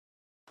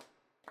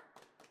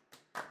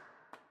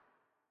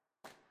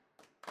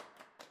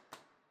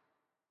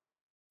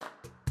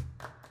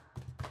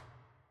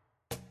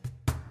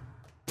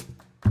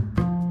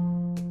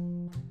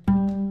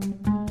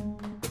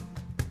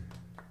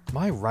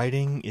My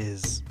writing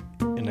is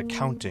an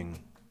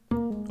accounting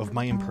of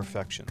my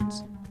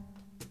imperfections.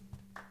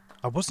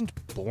 I wasn't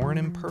born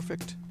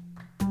imperfect.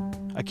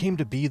 I came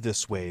to be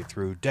this way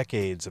through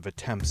decades of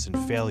attempts and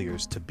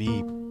failures to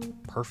be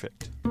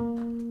perfect.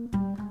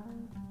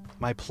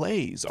 My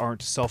plays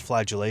aren't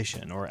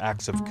self-flagellation or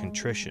acts of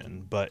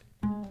contrition, but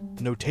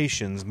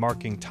notations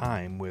marking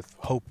time with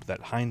hope that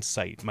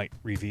hindsight might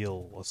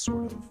reveal a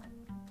sort of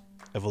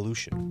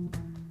evolution.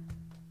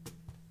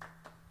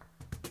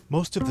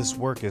 Most of this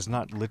work is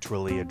not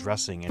literally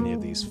addressing any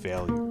of these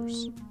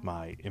failures,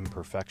 my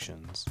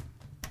imperfections.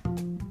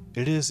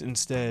 It is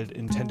instead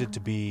intended to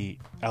be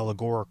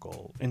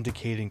allegorical,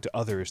 indicating to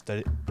others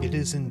that it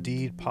is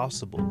indeed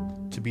possible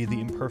to be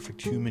the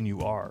imperfect human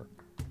you are,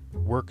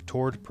 work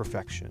toward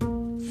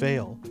perfection,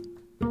 fail,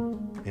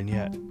 and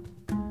yet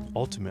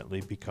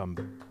ultimately become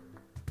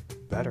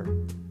better.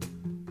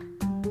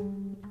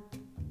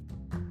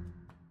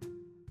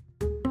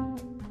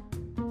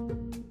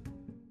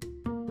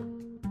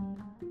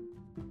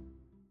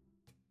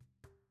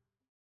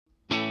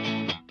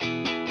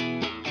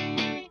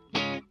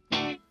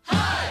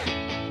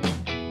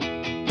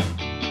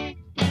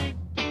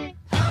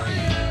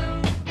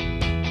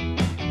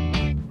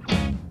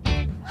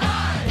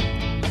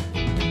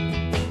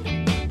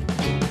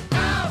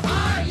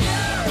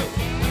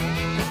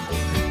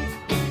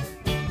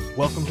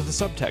 Welcome to the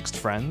Subtext,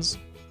 friends.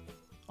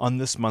 On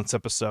this month's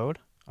episode,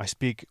 I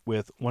speak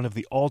with one of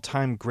the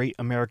all-time great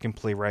American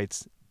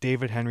playwrights,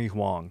 David Henry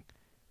Hwang.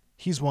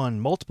 He's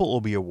won multiple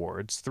Obie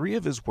Awards. 3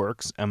 of his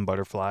works, M.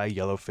 Butterfly,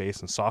 Yellowface,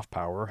 and Soft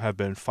Power, have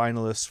been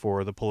finalists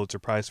for the Pulitzer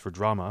Prize for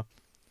Drama.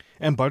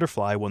 M.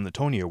 Butterfly won the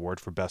Tony Award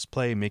for Best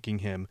Play, making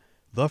him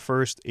the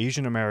first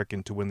Asian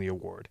American to win the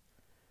award.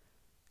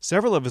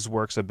 Several of his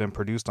works have been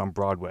produced on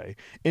Broadway.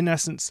 In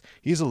essence,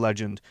 he's a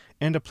legend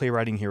and a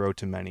playwriting hero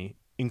to many,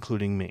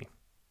 including me.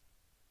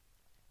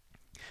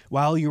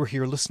 While you are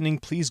here listening,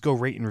 please go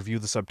rate and review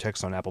the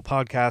Subtext on Apple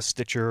Podcasts,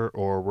 Stitcher,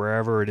 or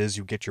wherever it is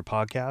you get your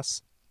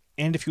podcasts.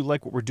 And if you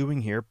like what we're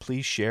doing here,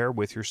 please share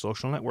with your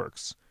social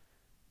networks.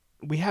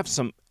 We have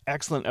some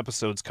excellent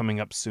episodes coming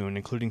up soon,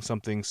 including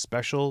something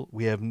special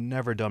we have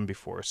never done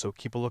before, so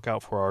keep a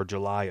lookout for our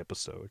July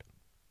episode.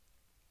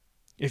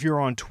 If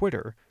you're on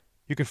Twitter,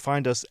 you can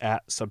find us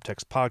at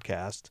Subtext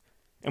Podcast,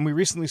 and we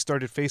recently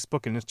started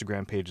Facebook and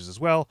Instagram pages as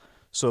well,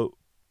 so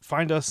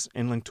find us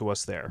and link to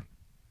us there.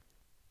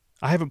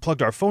 I haven't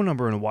plugged our phone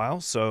number in a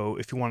while, so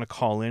if you want to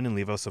call in and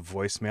leave us a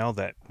voicemail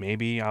that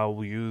maybe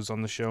I'll use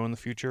on the show in the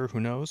future, who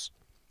knows?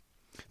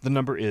 The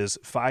number is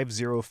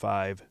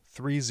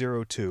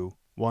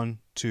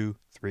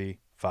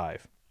 505-302-1235.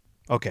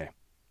 Okay,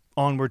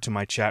 onward to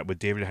my chat with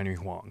David Henry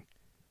Hwang.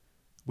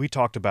 We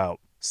talked about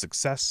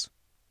success,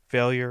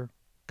 failure,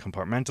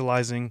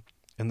 compartmentalizing,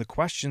 and the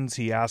questions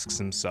he asks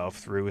himself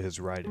through his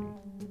writing.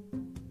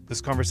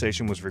 This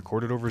conversation was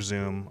recorded over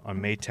Zoom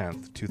on May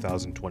 10th,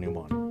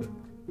 2021.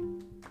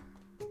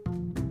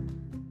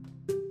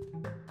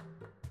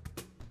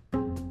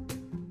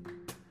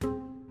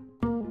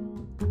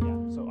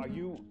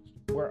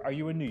 Are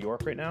you in New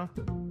York right now?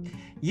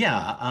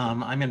 Yeah,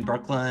 I'm in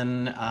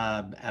Brooklyn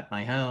at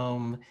my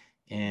home,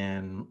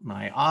 in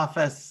my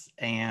office,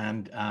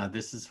 and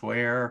this is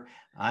where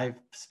I've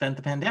spent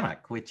the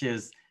pandemic, which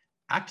is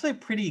actually a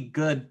pretty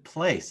good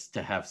place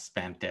to have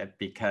spent it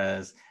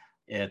because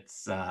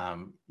it's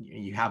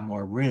you have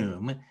more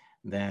room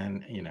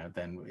than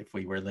if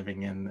we were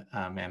living in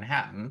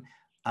Manhattan,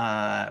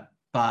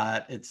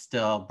 but it's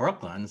still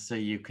Brooklyn, so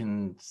you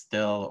can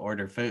still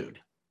order food.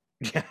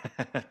 Yeah,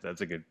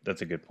 that's a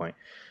good point.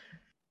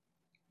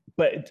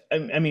 But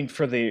I mean,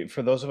 for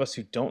those of us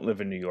who don't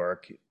live in New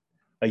York,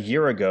 a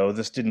year ago,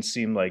 this didn't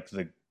seem like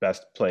the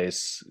best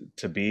place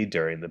to be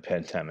during the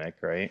pandemic,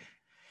 right?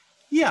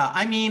 Yeah,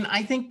 I mean,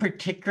 I think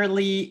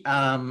particularly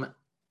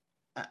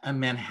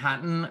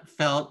Manhattan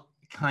felt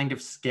kind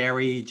of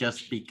scary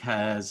just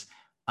because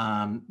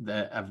of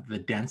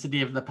the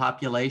density of the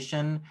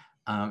population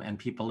and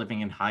people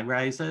living in high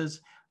rises.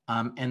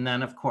 And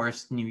then, of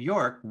course, New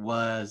York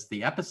was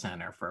the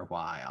epicenter for a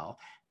while,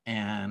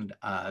 and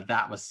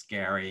that was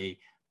scary.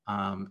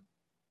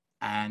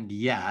 And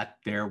yet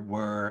there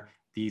were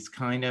these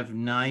kind of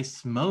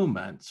nice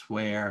moments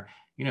where,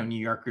 New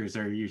Yorkers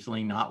are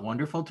usually not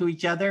wonderful to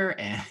each other.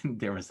 And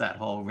there was that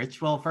whole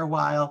ritual for a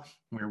while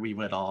where we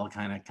would all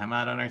kind of come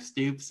out on our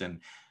stoops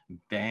and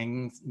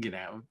bang,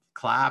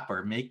 clap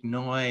or make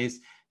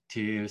noise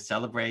to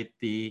celebrate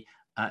the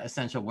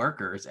essential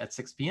workers at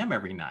 6 p.m.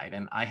 every night.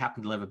 And I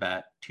happen to live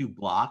about 2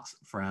 blocks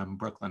from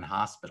Brooklyn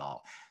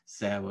Hospital.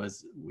 So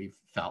we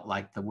felt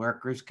like the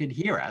workers could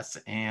hear us.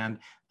 And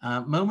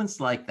moments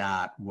like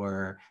that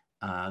were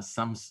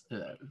some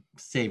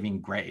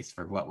saving grace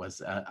for what was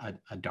a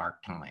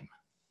dark time.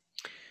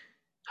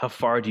 How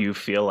far do you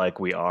feel like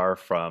we are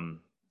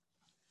from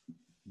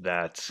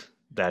that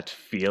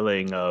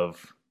feeling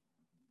of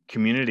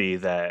community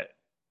that,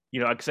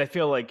 because I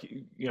feel like,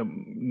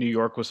 New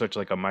York was such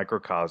like a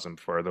microcosm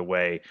for the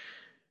way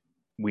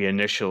we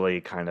initially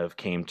kind of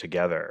came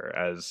together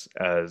as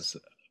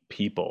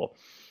people.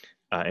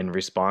 in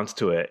response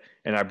to it.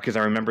 And because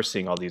I remember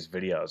seeing all these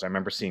videos, I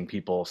remember seeing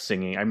people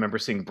singing. I remember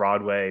seeing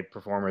Broadway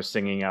performers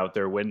singing out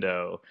their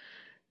window,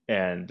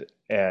 and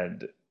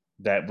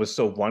that was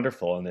so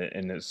wonderful, and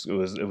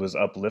it was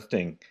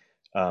uplifting.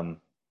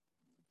 Um,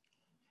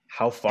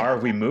 how far Yeah.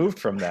 have we moved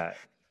from that?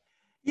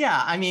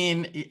 Yeah, I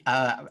mean,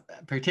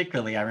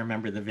 particularly I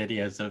remember the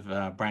videos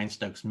of Brian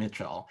Stokes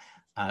Mitchell,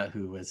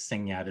 who was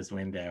singing out his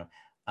window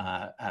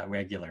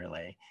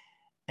regularly.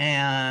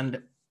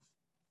 And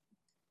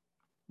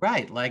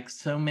right, like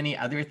so many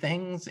other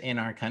things in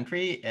our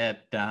country, it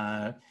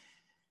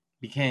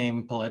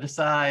became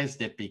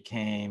politicized, it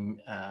became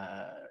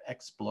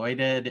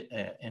exploited,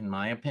 in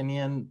my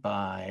opinion,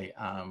 by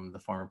the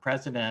former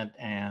president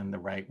and the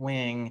right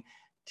wing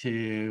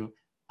to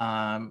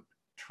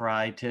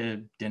try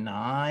to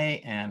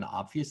deny and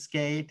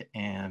obfuscate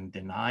and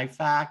deny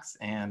facts.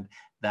 And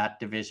that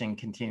division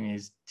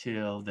continues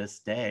till this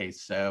day.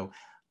 So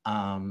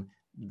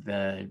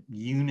the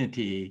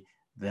unity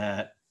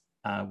that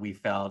we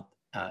felt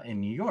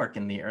in New York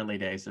in the early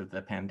days of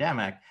the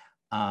pandemic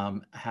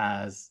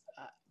has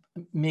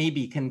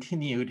maybe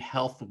continued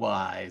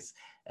health-wise,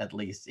 at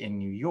least in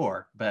New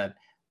York. But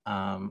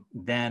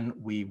then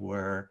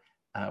we're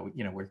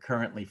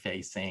currently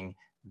facing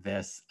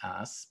this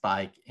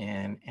spike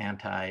in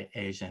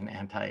anti-Asian,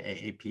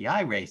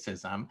 anti-AAPI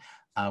racism,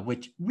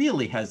 which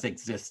really has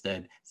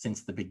existed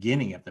since the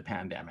beginning of the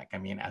pandemic. I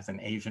mean, as an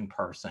Asian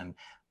person,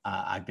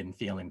 I've been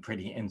feeling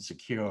pretty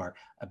insecure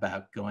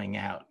about going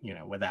out,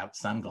 without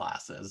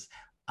sunglasses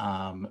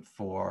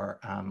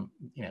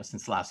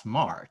since last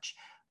March.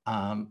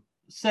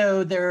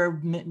 So there are,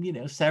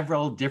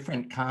 several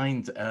different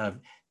kinds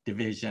of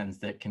divisions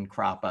that can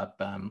crop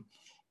up,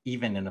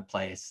 even in a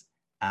place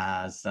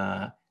as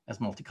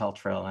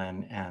multicultural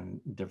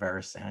and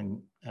diverse and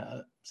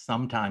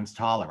sometimes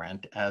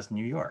tolerant as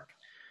New York.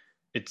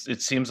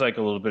 It seems like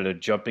a little bit of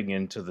jumping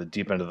into the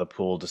deep end of the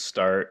pool to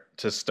start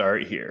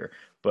here,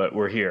 but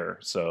we're here,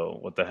 so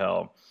what the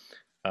hell?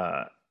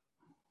 Uh,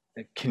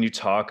 can you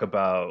talk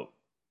about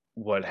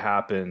what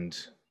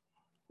happened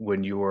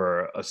when you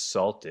were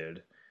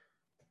assaulted?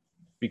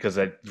 Because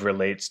that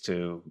relates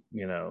to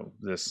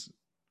this.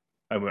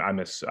 I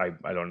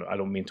don't know. I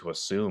don't mean to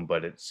assume,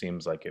 but it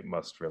seems like it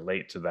must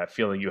relate to that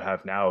feeling you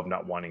have now of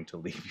not wanting to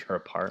leave your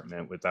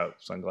apartment without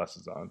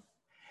sunglasses on.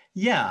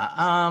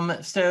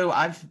 Yeah, so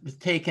I've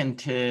taken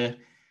to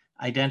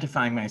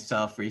identifying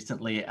myself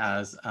recently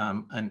as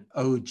an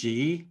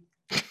OG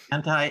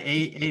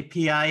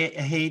anti-API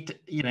hate,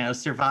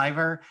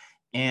 survivor.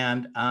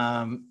 And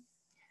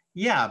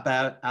yeah,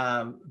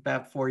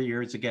 about 4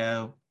 years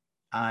ago,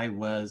 I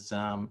was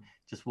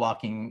just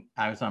walking.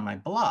 I was on my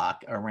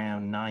block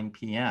around 9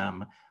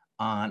 p.m.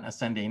 on a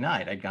Sunday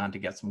night. I'd gone to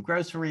get some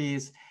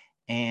groceries,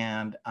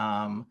 and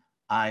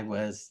I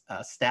was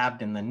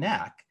stabbed in the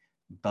neck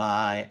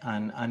by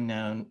an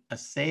unknown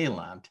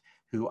assailant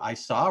who I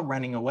saw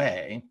running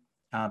away,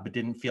 but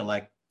didn't feel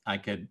like I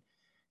could,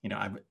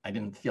 I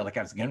didn't feel like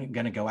I was going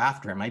to go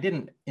after him. I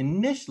didn't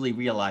initially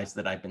realize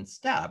that I'd been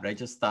stabbed. I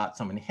just thought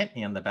someone hit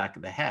me on the back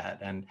of the head.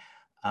 And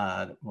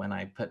when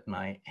I put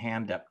my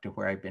hand up to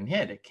where I'd been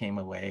hit, it came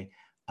away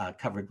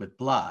covered with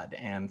blood.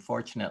 And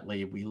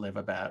fortunately, we live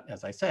about,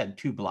 as I said,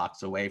 2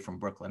 blocks away from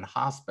Brooklyn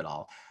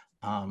Hospital.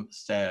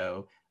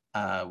 So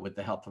with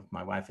the help of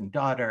my wife and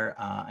daughter,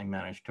 I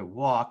managed to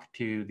walk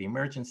to the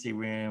emergency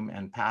room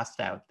and passed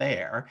out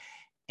there.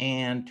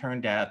 And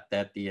turned out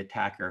that the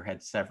attacker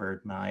had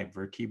severed my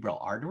vertebral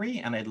artery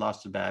and I'd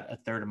lost about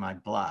 1/3 of my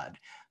blood.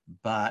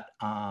 But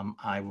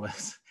I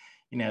was,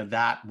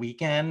 that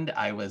weekend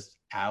I was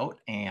out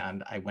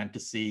and I went to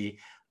see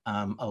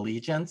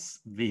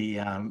Allegiance,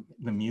 the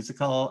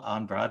musical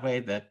on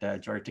Broadway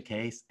that George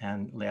Takei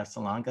and Lea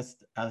Salonga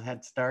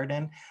had starred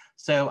in.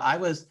 So I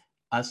was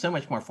so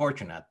much more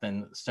fortunate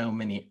than so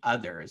many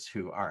others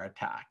who are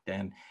attacked.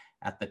 And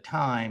at the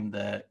time,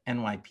 the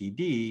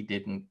NYPD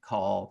didn't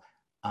call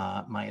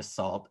my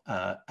assault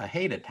a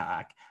hate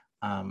attack.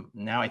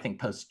 Now I think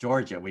post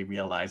Georgia, we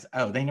realize,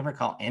 oh, they never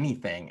call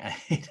anything a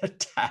hate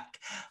attack.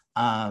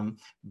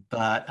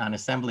 But an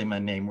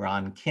assemblyman named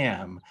Ron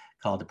Kim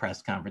called a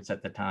press conference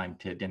at the time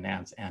to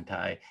denounce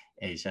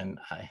anti-Asian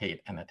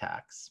hate and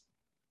attacks.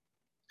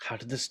 How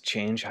did this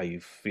change how you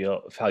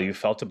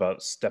felt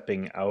about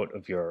stepping out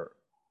of your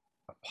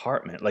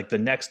apartment? Like the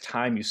next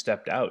time you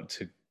stepped out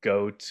to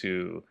go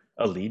to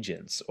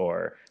Allegiance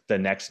or the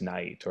next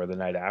night or the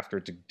night after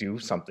to do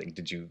something,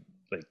 did you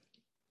like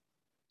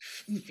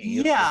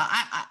feel? Yeah,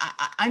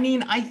 I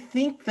mean, I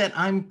think that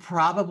I'm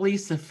probably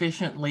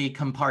sufficiently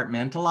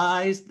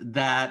compartmentalized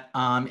that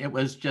it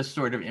was just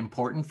sort of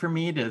important for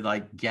me to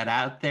like get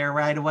out there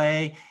right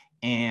away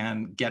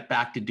and get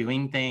back to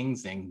doing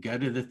things and go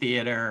to the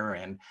theater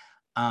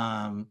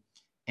um,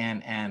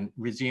 and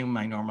resume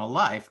my normal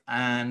life.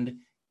 And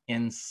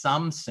in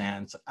some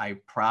sense, I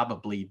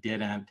probably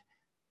didn't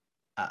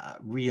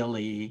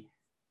really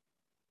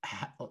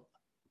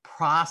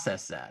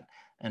process it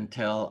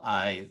until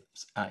I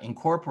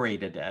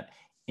incorporated it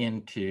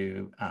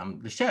into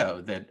the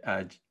show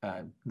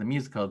the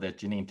musical that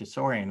Janine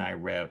Tesori and I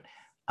wrote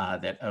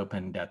that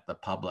opened at the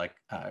public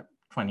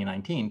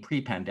 2019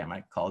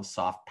 pre-pandemic called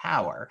Soft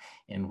Power,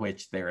 in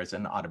which there is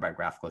an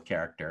autobiographical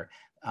character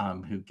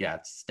who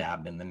gets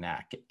stabbed in the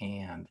neck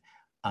and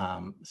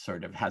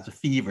sort of has a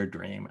fever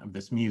dream of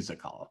this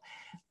musical.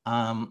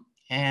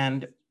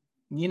 And,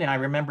 you know, I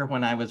remember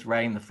when I was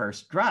writing the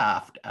first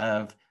draft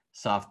of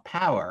Soft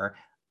Power,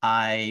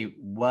 I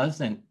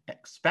wasn't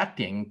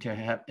expecting to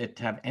have it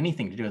to have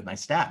anything to do with my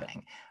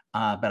stabbing,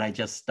 but I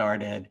just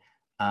started,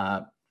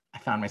 I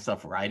found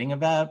myself writing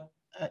about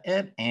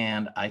it,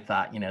 and I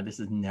thought, you know, this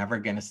is never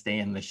going to stay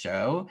in the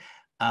show.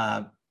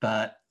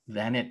 But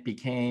then it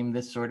became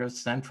this sort of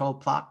central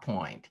plot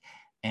point.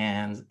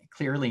 And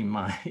clearly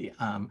my,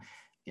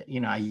 you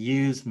know, I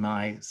use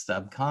my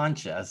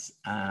subconscious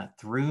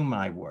through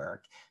my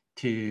work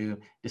to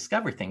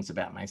discover things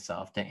about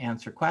myself, to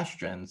answer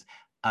questions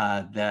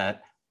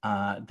that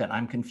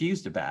I'm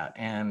confused about.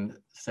 And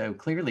so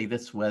clearly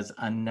this was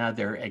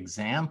another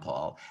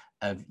example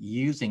of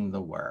using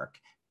the work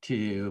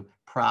to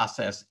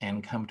process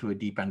and come to a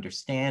deep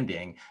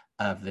understanding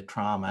of the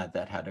trauma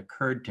that had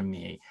occurred to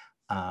me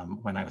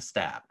when I was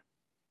stabbed.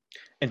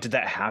 And did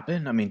that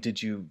happen? I mean,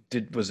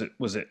 was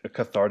it a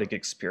cathartic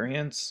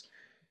experience?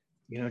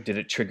 You know, did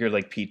it trigger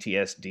like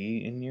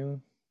PTSD in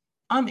you?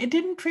 It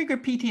didn't trigger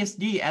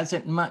PTSD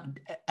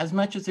as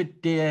much as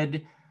it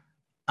did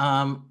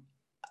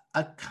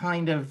a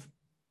kind of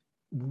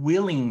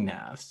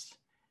willingness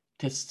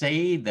to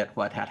say that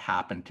what had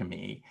happened to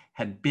me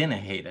had been a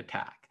hate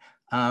attack.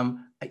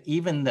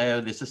 Even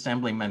though this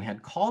assemblyman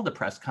had called a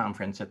press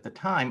conference at the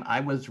time, I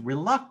was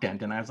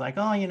reluctant, and I was like,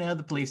 oh, you know,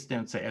 the police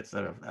don't say it's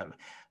a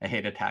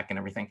hate attack and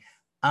everything.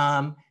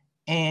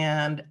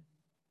 And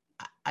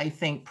I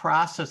think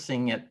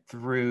processing it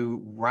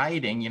through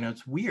writing, you know,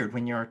 it's weird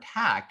when you're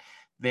attacked,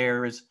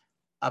 there's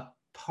a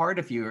part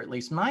of you, or at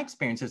least my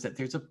experience is that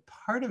there's a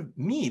part of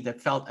me that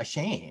felt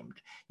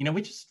ashamed, you know,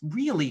 which is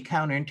really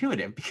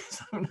counterintuitive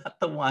because I'm not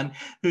the one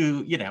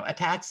who, you know,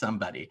 attacked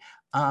somebody.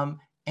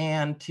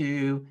 And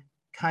to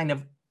kind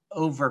of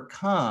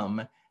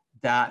overcome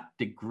that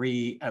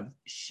degree of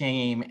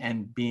shame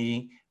and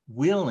being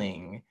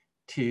willing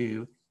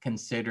to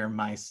consider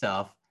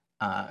myself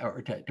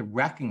or to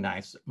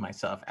recognize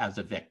myself as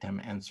a victim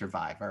and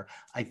survivor.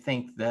 I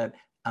think that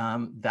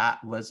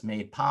that was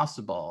made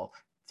possible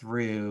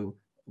through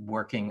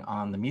working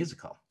on the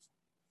musical.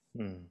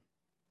 Hmm.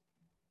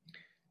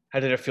 How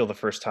did it feel the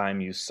first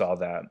time you saw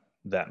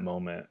that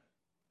moment?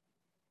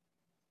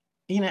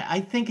 You know, I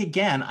think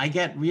again, I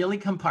get really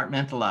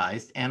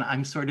compartmentalized and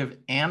I'm sort of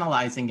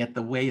analyzing it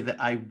the way that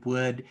I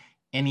would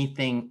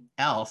anything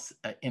else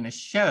in a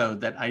show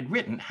that I'd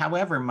written.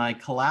 However, my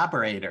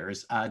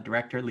collaborators,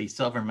 director Lee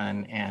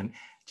Silverman and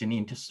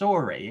Janine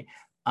Tesori,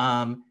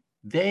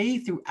 they,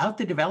 throughout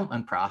the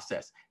development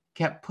process,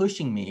 kept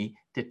pushing me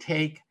to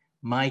take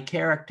my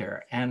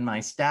character and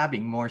my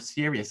stabbing more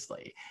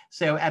seriously.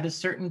 So at a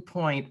certain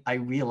point, I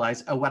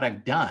realized, oh, what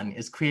I've done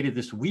is created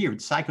this weird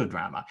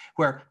psychodrama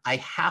where I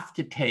have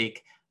to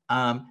take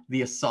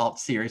the assault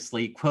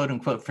seriously, quote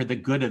unquote, for the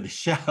good of the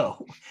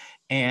show.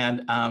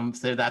 And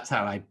so that's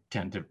how I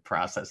tend to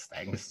process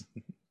things.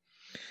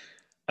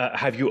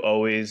 Have you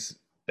always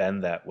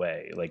been that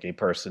way, like a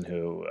person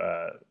who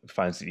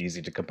finds it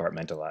easy to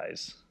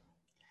compartmentalize?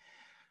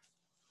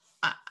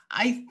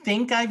 I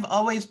think I've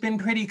always been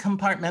pretty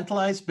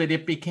compartmentalized, but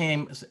it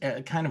became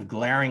kind of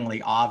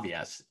glaringly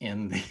obvious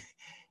in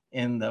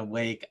the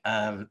wake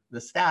of the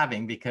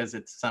stabbing because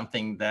it's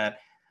something that,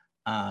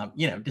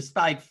 you know,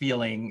 despite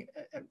feeling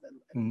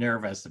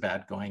nervous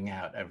about going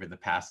out over the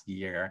past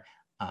year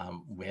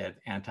with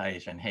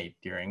anti-Asian hate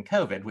during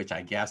COVID, which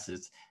I guess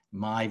is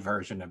my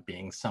version of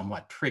being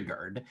somewhat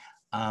triggered.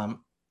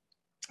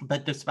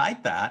 But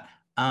despite that,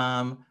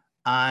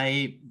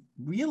 I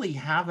really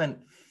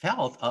haven't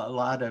felt a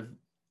lot of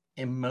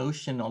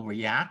emotional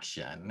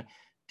reaction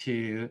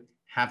to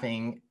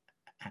having,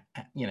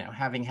 you know,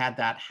 having had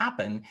that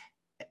happen,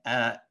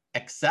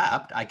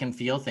 except I can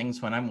feel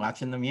things when I'm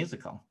watching the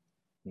musical.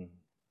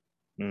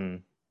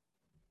 Mm.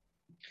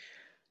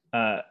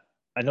 Uh,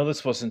 I know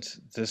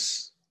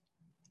this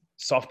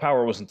Soft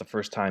Power wasn't the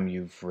first time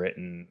you've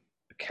written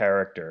a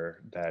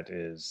character that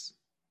is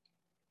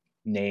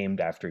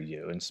named after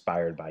you,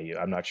 inspired by you.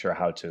 I'm not sure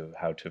how to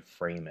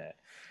frame it.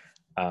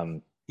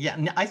 Yeah,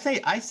 I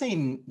say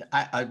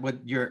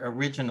what your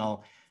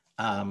original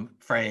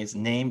phrase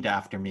named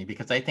after me,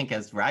 because I think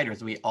as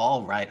writers, we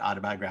all write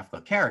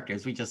autobiographical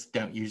characters. We just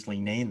don't usually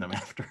name them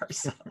after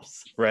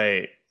ourselves.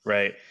 Right,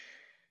 right.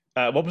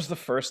 What was the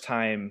first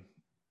time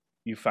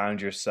you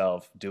found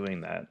yourself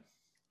doing that?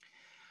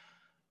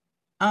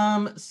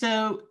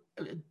 So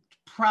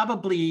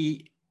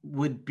probably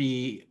would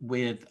be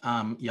with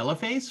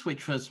Yellowface,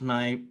 which was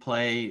my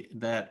play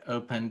that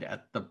opened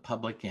at the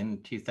public in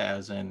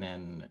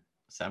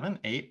 2007,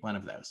 8, one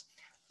of those.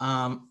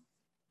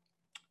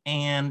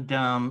 And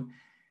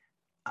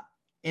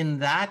in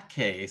that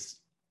case,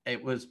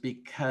 it was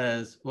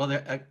because, well,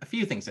 there a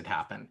few things had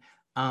happened.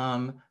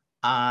 There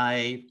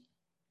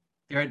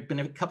had been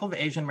a couple of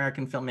Asian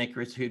American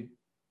filmmakers who'd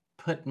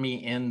put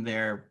me in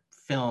their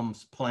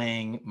films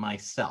playing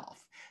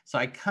myself. So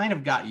I kind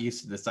of got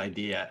used to this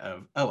idea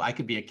of, oh, I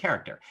could be a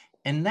character.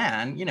 And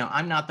then,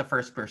 I'm not the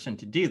first person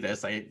to do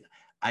this.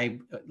 I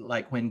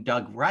like when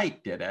Doug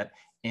Wright did it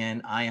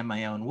in I Am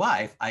My Own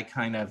Wife, I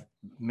kind of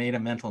made a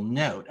mental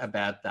note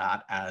about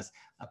that as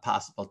a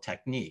possible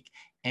technique.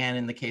 And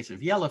in the case of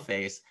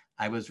Yellowface,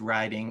 I was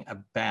writing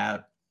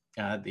about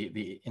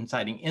the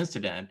inciting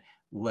incident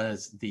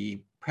was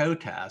the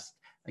protest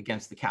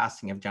against the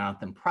casting of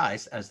Jonathan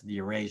Pryce as the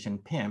Eurasian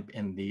pimp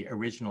in the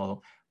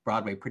original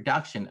Broadway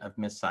production of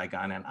Miss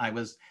Saigon. And I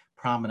was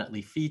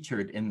prominently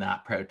featured in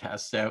that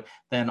protest. So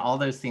then all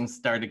those things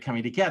started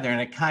coming together, and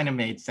it kind of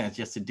made sense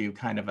just to do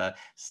kind of a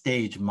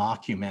stage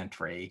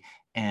mockumentary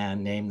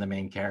and name the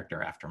main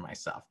character after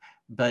myself.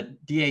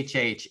 But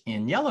DHH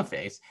in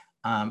Yellowface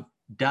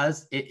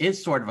it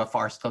is sort of a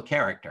farcical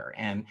character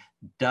and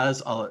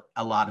does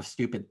a lot of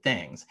stupid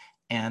things.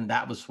 And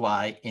that was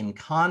why, in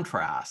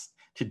contrast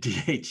to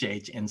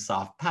DHH in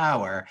Soft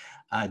Power,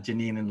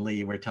 Janine and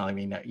Lee were telling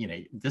me, no,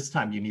 this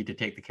time you need to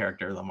take the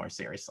character a little more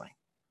seriously.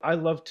 I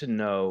love to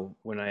know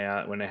when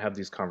I have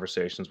these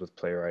conversations with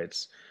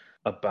playwrights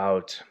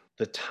about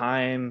the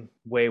time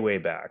way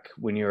back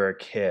when you were a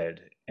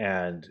kid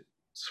and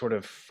sort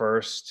of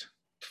first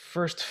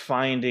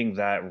finding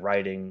that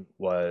writing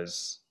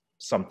was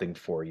something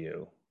for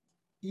you.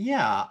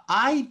 Yeah,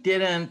 I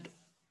didn't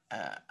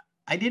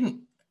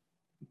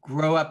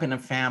grow up in a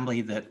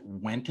family that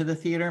went to the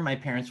theater. My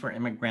parents were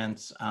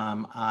immigrants.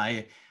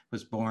 I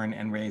was born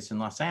and raised in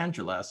Los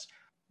Angeles.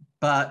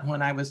 But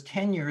when I was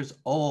 10 years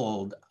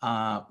old,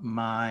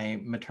 my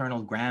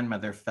maternal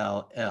grandmother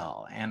fell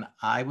ill. And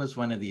I was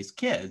one of these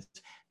kids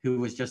who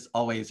was just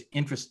always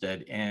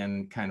interested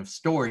in kind of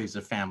stories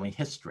of family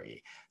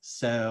history.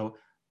 So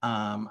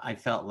I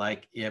felt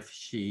like if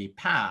she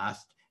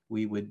passed,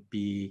 we would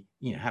be,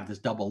 have this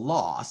double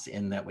loss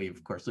in that we,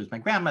 of course, lose my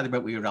grandmother,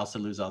 but we would also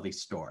lose all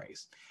these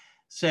stories.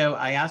 So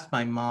I asked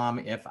my mom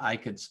if I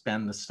could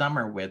spend the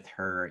summer with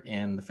her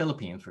in the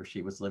Philippines, where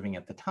she was living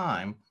at the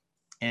time,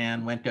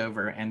 and went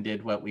over and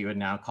did what we would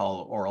now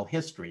call oral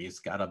histories,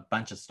 got a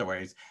bunch of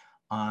stories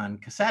on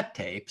cassette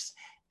tapes,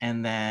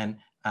 and then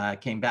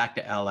came back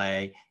to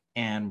LA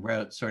and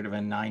wrote sort of a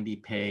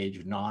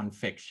 90-page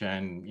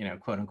nonfiction,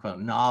 quote unquote,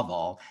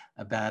 novel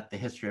about the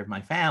history of my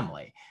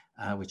family,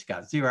 which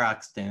got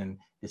Xeroxed and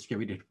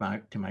distributed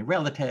to my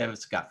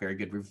relatives, got very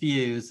good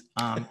reviews.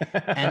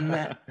 And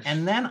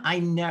then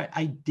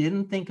I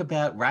didn't think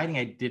about writing.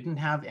 I didn't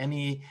have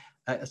any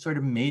sort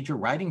of major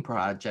writing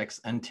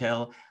projects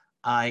until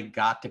I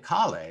got to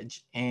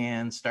college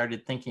and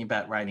started thinking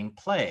about writing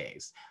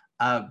plays.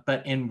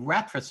 But in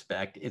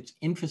retrospect, it's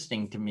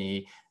interesting to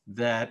me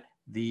that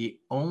the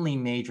only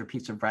major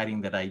piece of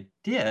writing that I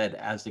did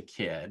as a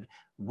kid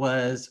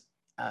was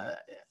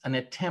an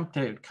attempt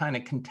to kind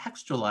of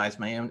contextualize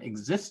my own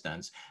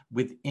existence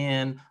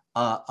within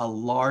a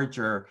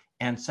larger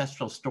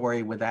ancestral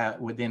story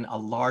within a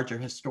larger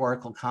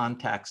historical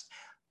context.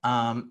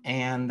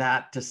 And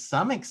that, to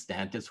some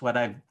extent, is what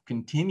I've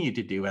continued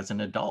to do as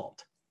an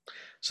adult.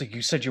 So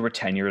you said you were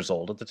 10 years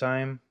old at the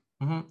time.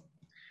 Mm-hmm.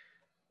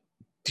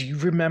 Do you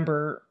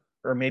remember,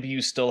 or maybe you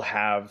still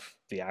have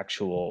the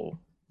actual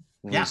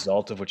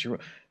result of what you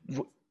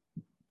wrote?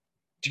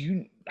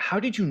 How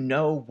did you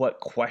know what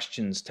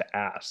questions to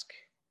ask?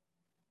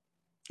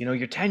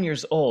 You're 10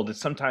 years old. It's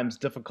sometimes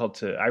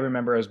difficult I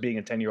remember as being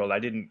a 10-year-old, I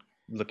didn't,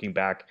 looking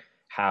back,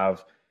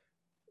 have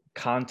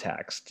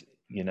context.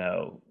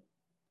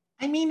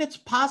 I mean, it's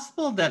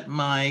possible that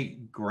my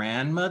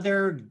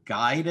grandmother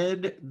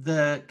guided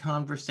the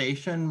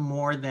conversation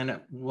more than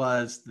it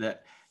was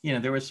that,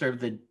 there was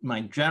sort of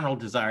my general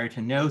desire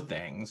to know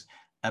things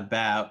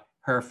about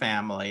her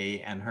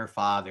family and her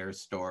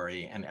father's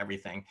story and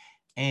everything.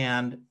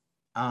 And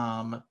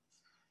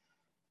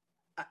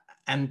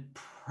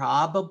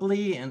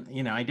probably,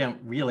 and I don't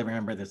really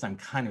remember this, I'm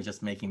kind of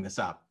just making this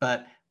up,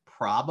 but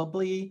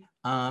probably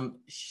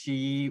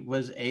she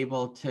was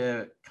able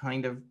to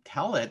kind of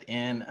tell it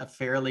in a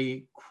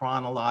fairly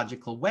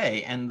chronological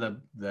way. And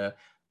the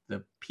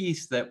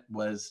piece that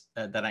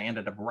I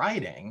ended up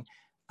writing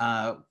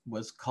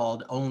was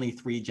called Only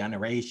Three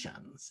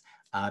Generations,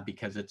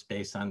 because it's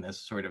based on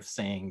this sort of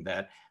saying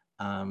that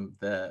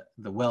the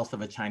wealth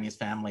of a Chinese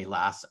family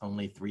lasts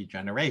only 3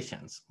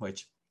 generations,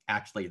 which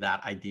actually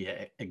that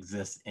idea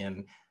exists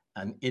in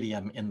an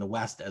idiom in the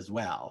West as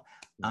well.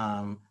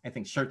 I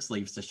think shirt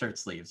sleeves to shirt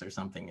sleeves or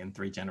something in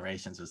 3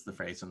 generations is the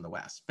phrase in the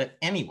West. But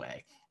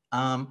anyway,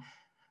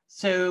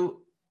 so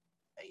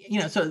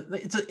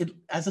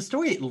as a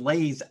story, it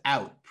lays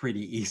out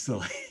pretty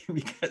easily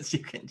because you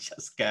can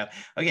just go,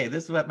 okay,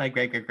 this is what my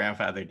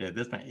great-great-grandfather did.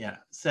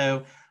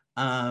 So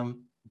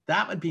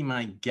that would be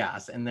my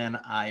guess. And then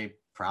I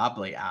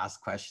probably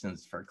ask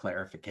questions for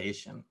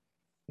clarification.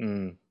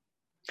 Mm.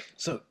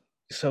 So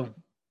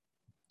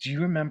do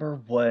you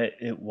remember what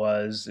it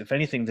was, if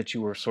anything, that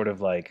you were sort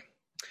of like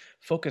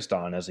focused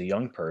on as a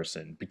young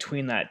person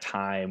between that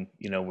time,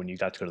 when you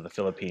got to go to the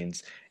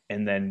Philippines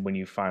and then when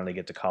you finally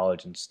get to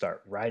college and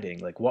start writing,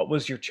 like what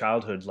was your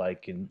childhood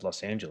like in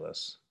Los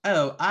Angeles?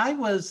 Oh,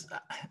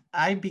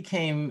 I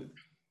became,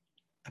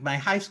 my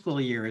high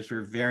school years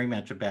were very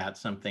much about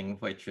something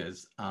which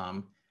is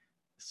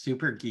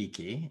super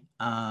geeky,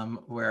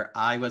 where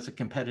I was a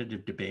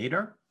competitive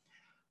debater.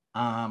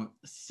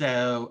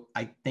 So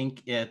I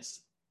think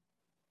it's,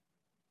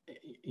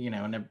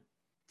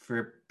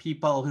 for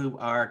people who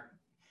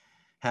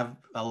have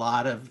a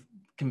lot of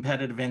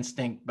competitive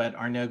instinct but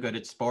are no good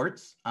at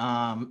sports,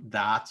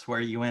 that's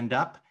where you end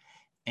up.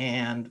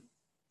 And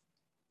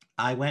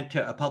I went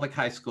to a public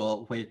high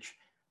school, which,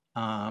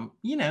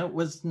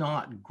 was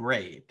not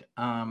great.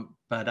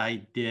 But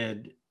I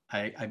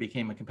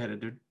became a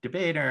competitive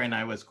debater and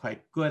I was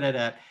quite good at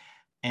it,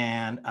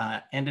 and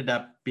ended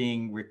up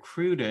being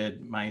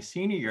recruited my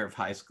senior year of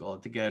high school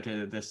to go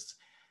to this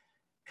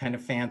kind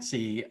of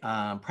fancy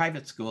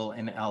private school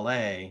in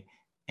LA.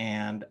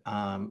 And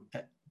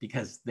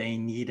because they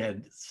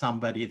needed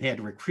somebody, they had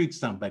to recruit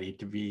somebody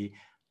to be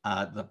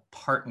the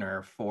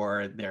partner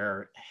for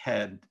their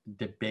head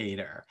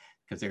debater,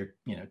 because they're,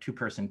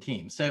 two-person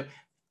teams. So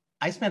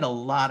I spent a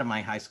lot of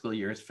my high school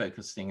years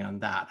focusing on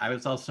that. I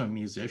was also a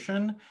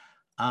musician.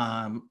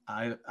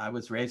 I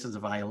was raised as a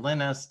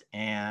violinist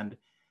and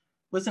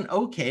was an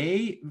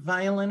okay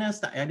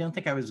violinist. I don't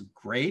think I was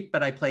great,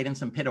 but I played in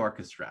some pit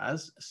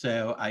orchestras.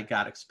 So I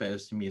got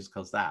exposed to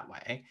musicals that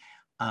way.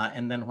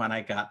 And then when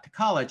I got to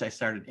college, I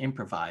started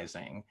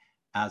improvising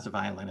as a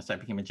violinist. I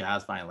became a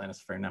jazz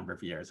violinist for a number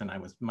of years, and I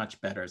was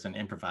much better as an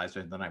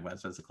improviser than I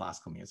was as a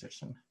classical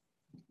musician.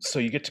 So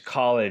you get to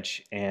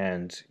college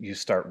and you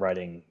start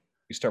writing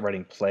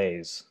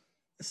plays.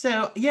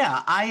 So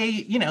yeah,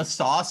 I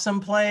saw some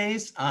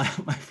plays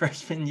my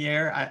freshman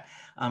year.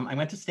 I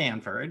went to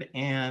Stanford,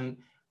 and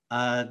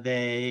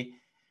they,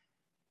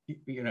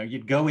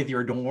 you'd go with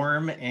your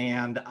dorm,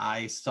 and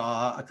I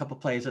saw a couple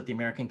plays at the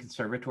American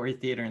Conservatory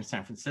Theater in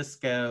San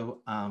Francisco.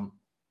 I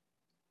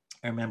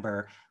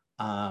remember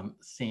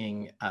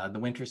seeing The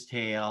Winter's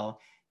Tale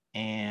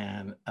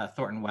and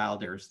Thornton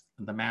Wilder's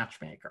The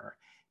Matchmaker,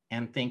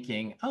 and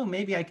thinking, oh,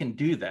 maybe I can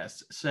do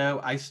this. So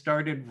I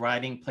started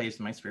writing plays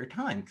in my spare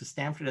time, because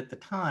Stanford at the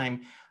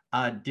time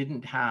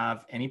didn't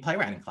have any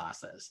playwriting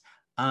classes.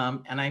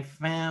 And I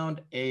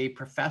found a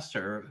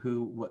professor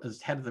who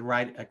was head of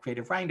the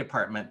creative writing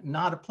department,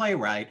 not a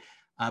playwright,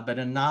 but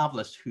a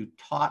novelist who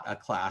taught a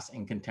class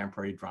in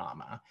contemporary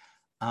drama.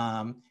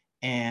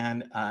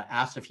 And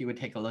asked if he would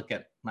take a look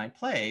at my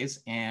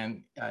plays,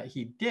 and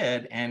he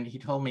did. And he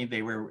told me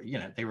they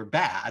were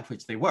bad,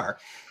 which they were,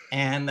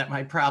 and that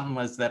my problem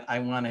was that I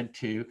wanted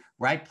to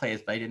write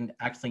plays, but I didn't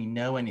actually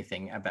know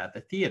anything about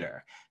the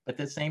theater. But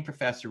the same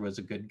professor was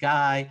a good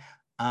guy,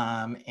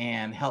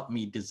 and helped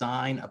me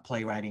design a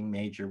playwriting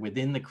major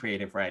within the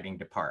creative writing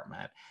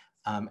department.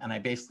 And I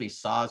basically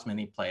saw as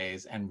many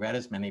plays and read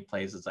as many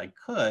plays as I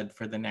could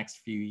for the next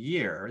few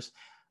years.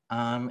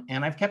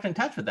 And I've kept in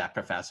touch with that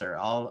professor.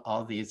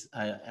 All these,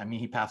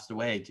 he passed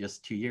away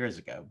just 2 years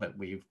ago, but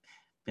we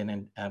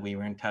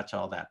were in touch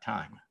all that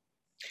time.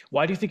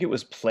 Why do you think it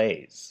was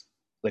plays?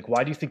 Like,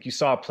 why do you think you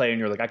saw a play and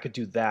you're like, I could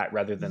do that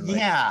rather than like read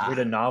Yeah.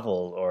 a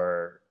novel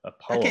or a Okay.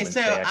 poem and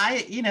So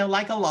say,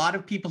 like a lot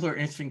of people who are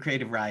interested in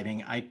creative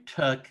writing, I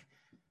took,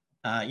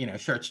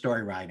 short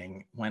story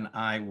writing when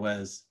I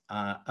was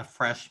a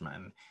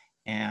freshman,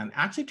 and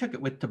actually took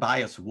it with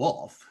Tobias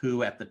Wolff,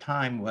 who at the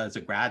time was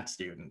a grad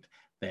student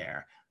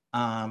there.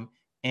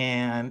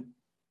 And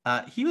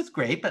he was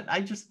great, but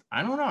I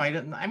don't know.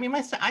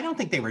 I don't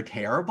think they were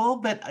terrible,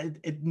 but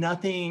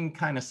nothing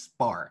kind of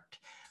sparked.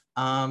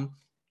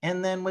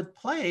 And then with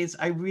plays,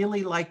 I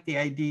really liked the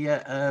idea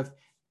of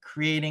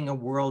creating a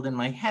world in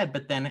my head,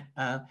 but then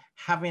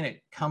having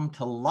it come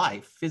to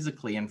life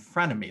physically in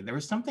front of me. There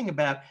was something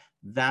about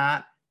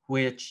that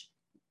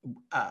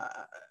uh,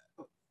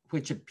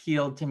 which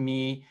appealed to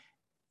me.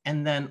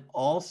 And then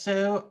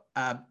also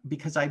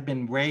because I've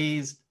been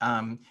raised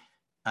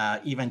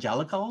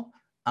evangelical,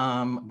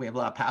 we have a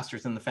lot of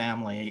pastors in the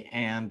family,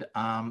 and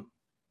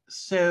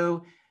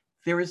so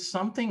there is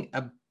something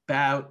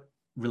about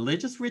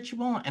religious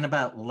ritual and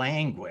about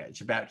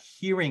language, about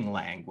hearing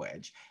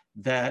language,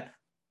 that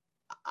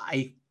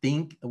I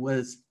think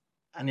was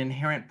an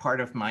inherent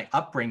part of my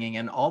upbringing,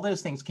 and all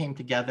those things came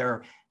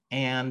together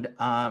and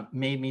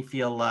made me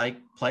feel like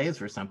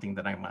plays were something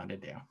that I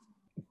wanted to do.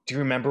 do you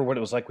remember what it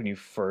was like when you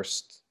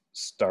first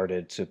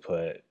started to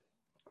put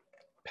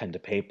pen to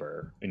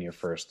paper in your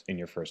first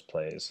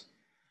plays?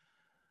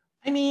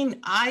 I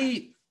mean,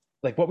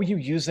 Like, what were you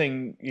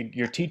using?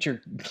 Your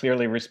teacher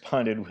clearly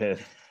responded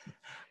with,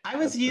 I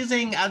was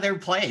using other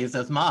plays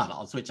as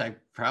models, which I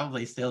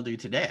probably still do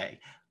today.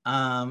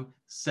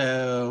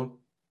 So,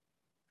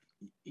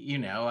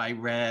 I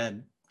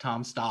read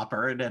Tom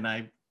Stoppard, and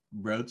I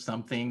wrote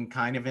something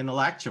kind of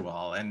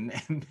intellectual and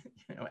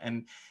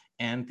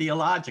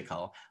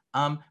theological.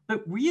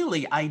 But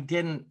really, I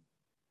didn't.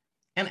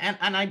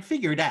 And I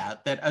figured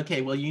out that,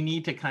 okay, well, you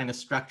need to kind of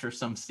structure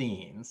some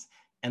scenes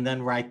and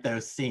then write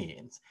those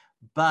scenes.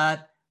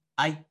 But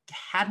I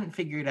hadn't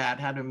figured out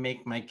how to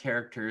make my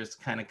characters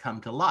kind of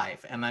come to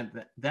life. And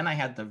then I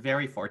had the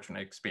very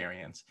fortunate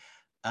experience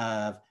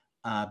of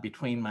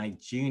between my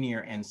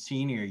junior and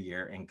senior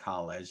year in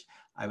college,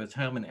 I was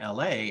home in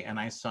LA and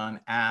I saw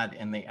an ad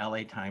in the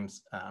LA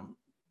Times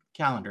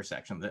calendar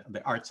section,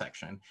 the art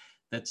section,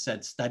 that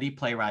said study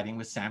playwriting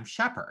with Sam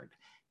Shepard.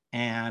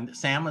 And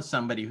Sam was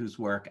somebody whose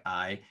work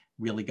I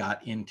really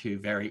got into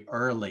very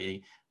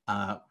early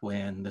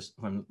when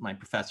my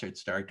professor had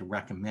started to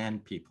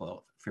recommend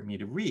people for me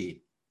to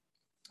read.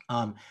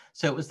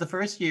 So it was the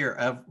first year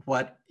of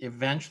what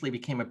eventually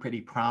became a pretty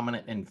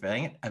prominent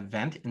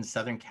event in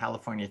Southern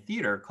California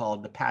theater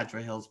called the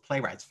Padre Hills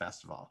Playwrights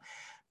Festival.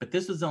 But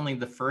this was only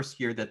the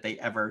first year that they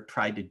ever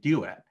tried to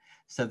do it.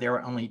 So there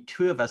were only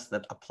 2 of us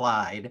that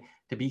applied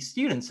to be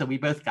students. So we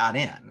both got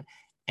in.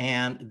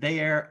 And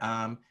there,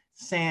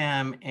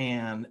 Sam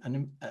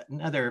and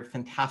another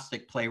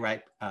fantastic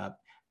playwright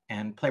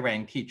and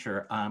playwriting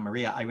teacher,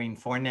 Maria Irene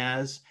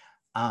Fornes,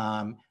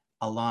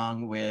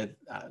 along with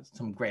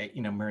some great,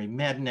 Murray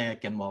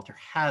Mednick and Walter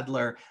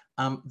Hadler,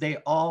 they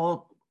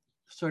all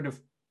sort of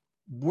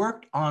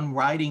worked on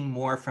writing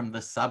more from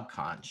the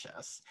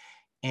subconscious.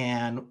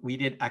 And we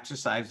did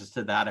exercises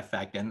to that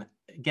effect. And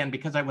again,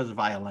 because I was a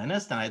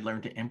violinist and I'd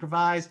learned to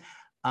improvise,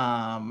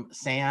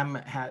 Sam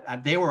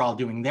had, they were all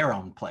doing their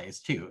own plays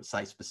too,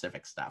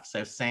 site-specific stuff.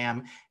 So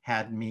Sam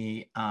had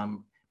me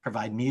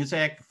provide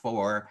music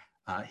for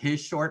his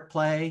short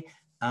play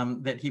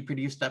that he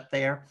produced up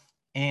there.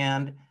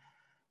 And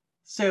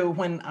so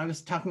when I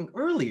was talking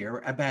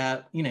earlier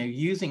about,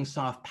 using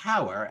soft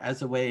power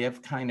as a way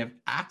of kind of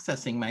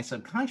accessing my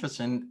subconscious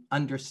and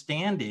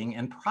understanding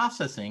and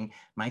processing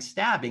my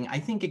stabbing, I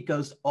think it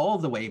goes all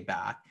the way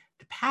back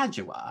to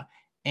Padua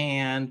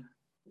and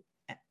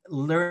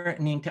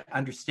learning to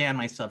understand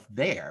myself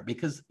there,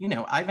 because,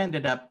 I've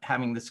ended up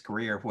having this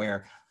career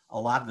where a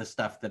lot of the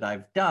stuff that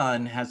I've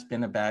done has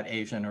been about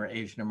Asian or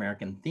Asian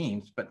American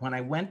themes. But when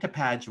I went to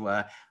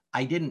Padua,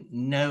 I didn't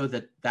know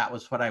that that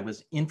was what I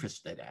was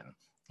interested in.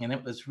 And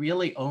it was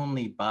really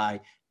only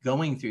by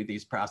going through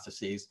these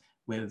processes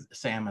with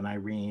Sam and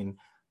Irene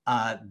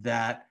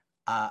that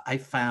I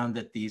found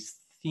that these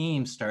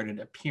themes started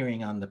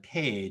appearing on the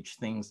page,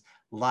 things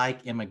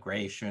like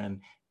immigration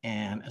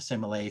and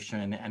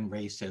assimilation and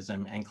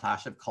racism and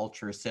clash of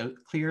culture. So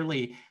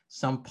clearly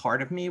some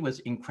part of me was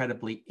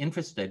incredibly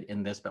interested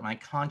in this, but my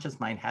conscious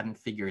mind hadn't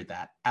figured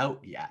that out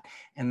yet.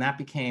 And that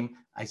became,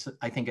 I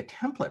think, a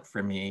template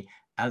for me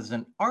as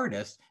an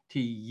artist to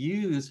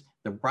use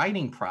the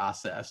writing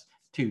process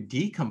to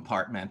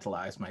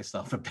decompartmentalize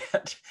myself a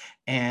bit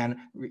and,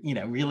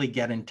 really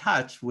get in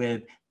touch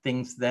with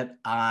things that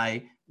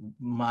I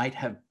might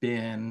have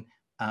been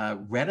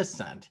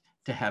reticent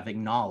to have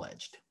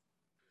acknowledged.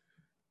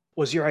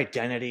 Was your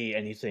identity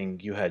anything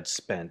you had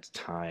spent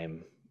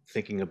time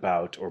thinking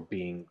about or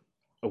being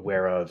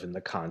aware of in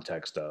the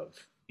context of,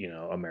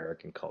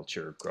 American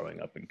culture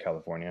growing up in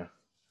California?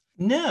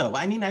 No,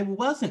 I mean, I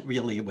wasn't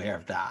really aware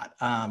of that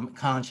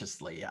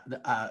consciously.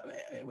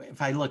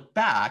 If I look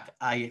back,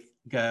 I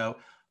go,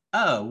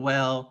 oh,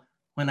 well,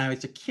 when I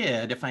was a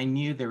kid, if I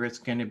knew there was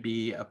going to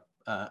be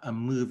a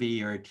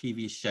movie or a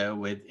TV show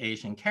with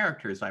Asian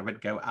characters, I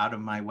would go out of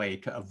my way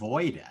to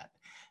avoid it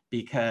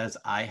because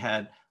I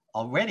had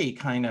already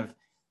kind of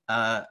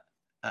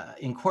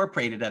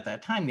incorporated at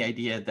that time the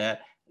idea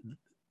that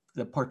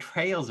the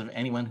portrayals of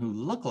anyone who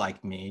looked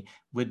like me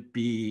would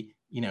be,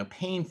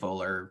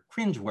 painful or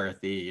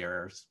cringeworthy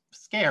or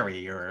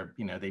scary, or,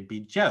 they'd be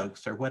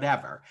jokes or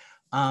whatever.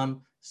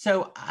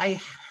 So I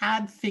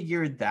had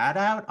figured that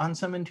out on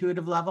some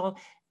intuitive level.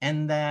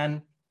 And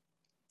then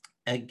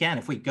again,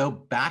 if we go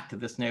back to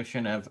this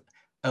notion of,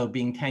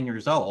 being 10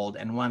 years old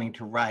and wanting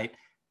to write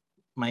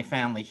my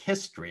family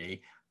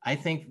history, I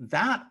think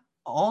that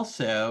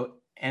also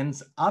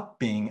ends up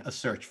being a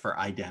search for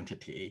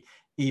identity,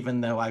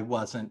 even though I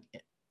wasn't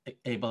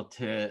able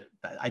to,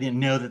 I didn't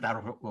know that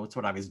that was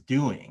what I was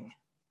doing.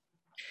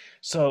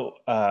 So,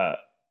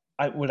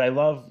 what I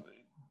love,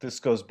 this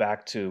goes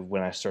back to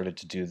when I started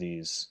to do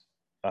these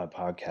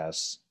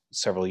podcasts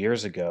several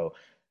years ago,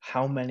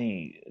 how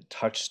many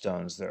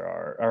touchstones there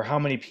are, or how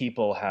many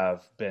people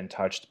have been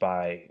touched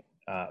by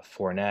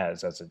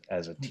Fornes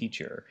as a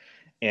teacher.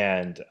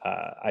 And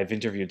I've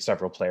interviewed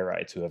several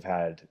playwrights who have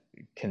had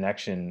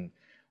connection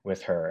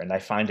with her, and I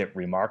find it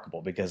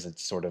remarkable because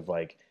it's sort of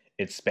like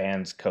it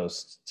spans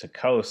coast to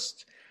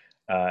coast.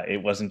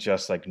 It wasn't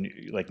just like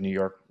New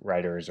York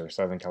writers or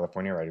Southern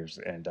California writers,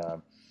 and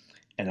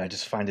I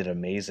just find it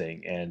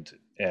amazing.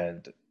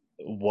 And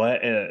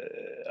what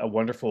a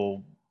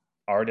wonderful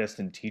artist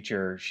and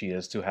teacher she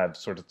is to have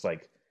sort of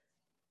like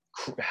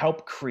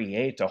help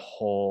create a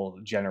whole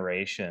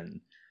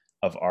generation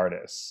of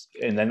artists.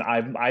 And then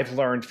I've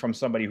learned from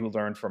somebody who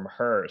learned from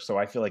her, so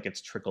I feel like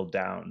it's trickled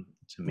down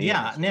to me in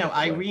Yeah, this no, wonderful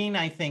way. Irene,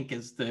 I think,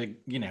 is the,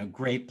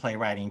 great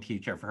playwriting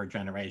teacher of her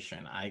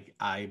generation.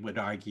 I would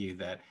argue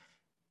that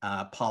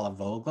Paula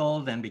Vogel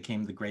then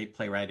became the great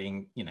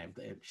playwriting,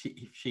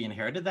 she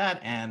inherited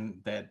that, and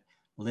that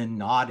Lynn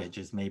Nottage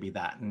is maybe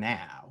that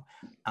now.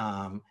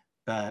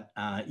 but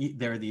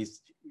there are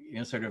these,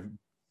 sort of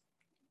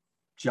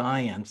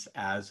giants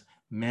as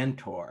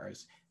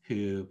mentors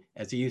who,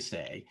 as you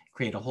say,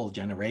 create a whole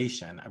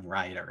generation of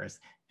writers,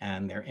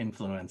 and their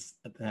influence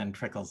then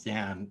trickles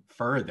down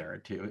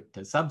further to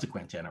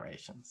subsequent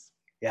generations.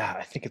 Yeah,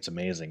 I think it's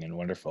amazing and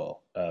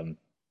wonderful.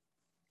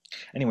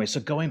 Anyway, so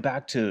going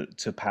back to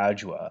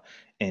Padua,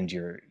 and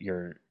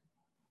you're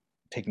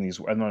taking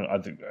these. I don't know,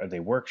 are they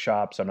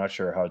workshops? I'm not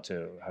sure how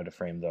to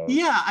frame those.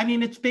 Yeah, I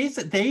mean, it's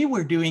basic. They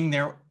were doing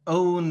their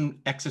own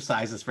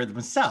exercises for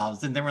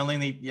themselves, and there were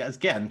only,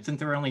 again, since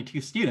there were only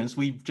 2 students,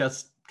 we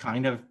just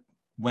kind of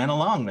went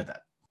along with it.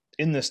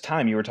 In this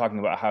time, you were talking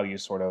about how you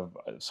sort of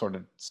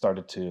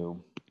started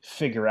to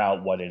figure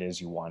out what it is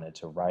you wanted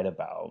to write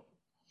about.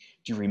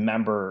 Do you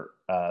remember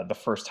the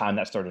first time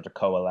that started to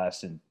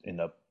coalesce in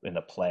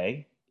a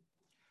play?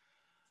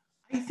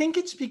 I think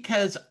it's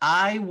because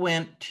I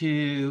went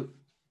to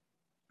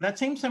that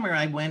same summer,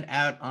 I went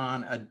out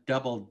on a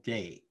double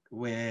date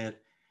with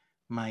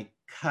my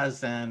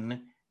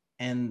cousin,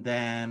 and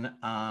then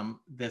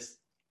this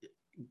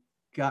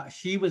guy,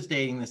 she was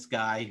dating this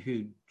guy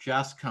who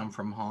just come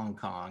from Hong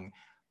Kong,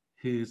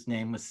 whose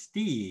name was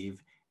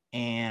Steve,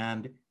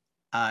 and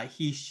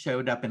he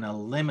showed up in a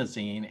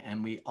limousine,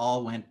 and we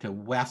all went to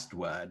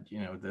Westwood,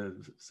 the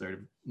sort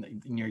of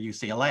near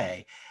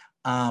UCLA,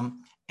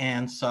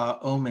 and saw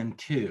Omen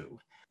 2.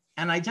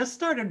 And I just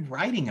started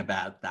writing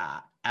about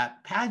that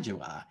at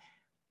Padua.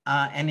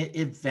 And it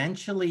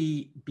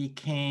eventually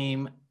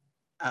became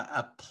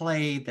a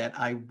play that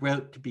I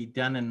wrote to be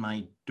done in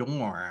my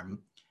dorm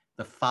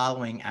the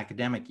following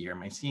academic year,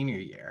 my senior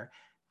year,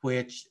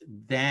 which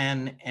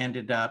then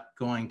ended up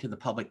going to the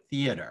public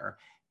theater.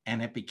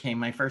 And it became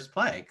my first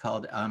play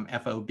called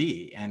FOB.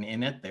 And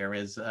in it, there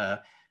is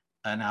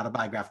an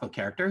autobiographical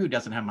character who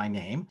doesn't have my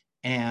name,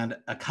 and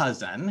a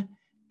cousin,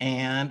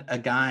 and a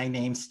guy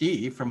named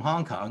Steve from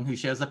Hong Kong who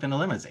shows up in a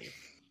limousine.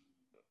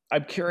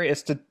 I'm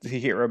curious to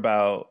hear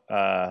about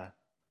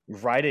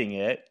writing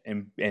it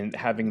and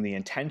having the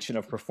intention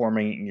of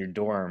performing it in your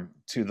dorm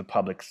to the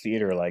public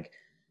theater. Like,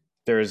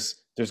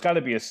 there's got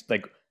to be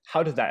like,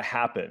 how did that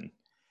happen?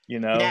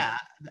 Yeah,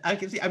 I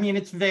can see. I mean,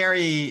 it's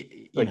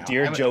very, like,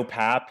 dear Joe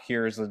Papp,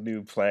 here's a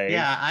new play.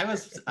 Yeah,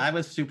 I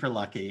was super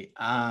lucky.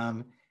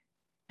 And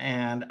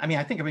I mean,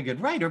 I think I'm a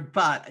good writer,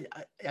 but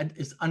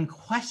it's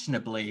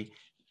unquestionably,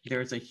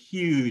 there's a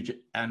huge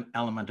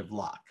element of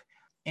luck.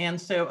 And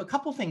so a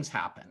couple things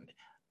happened.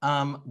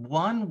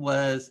 One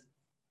was,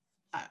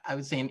 I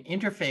would say, an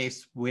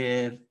interface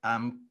with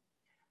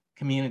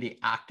community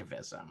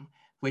activism,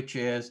 which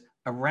is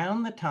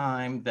around the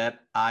time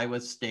that I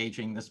was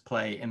staging this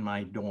play in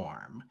my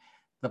dorm.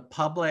 The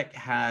public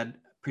had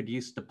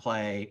produced a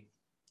play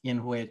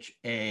in which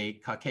a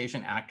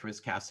Caucasian actor was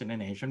cast in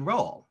an Asian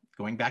role,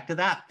 going back to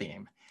that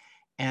theme.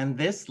 And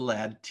this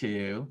led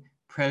to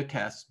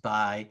protests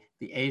by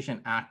the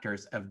Asian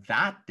actors of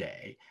that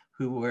day,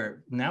 who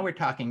were, now we're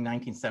talking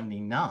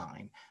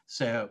 1979,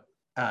 so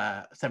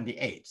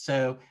 78.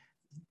 So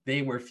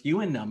they were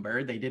few in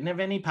number, they didn't have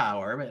any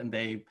power, and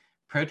they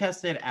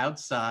protested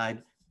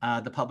outside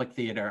the public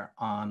theater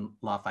on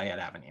Lafayette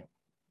Avenue.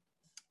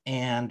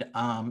 And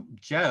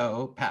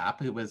Joe Papp,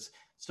 who was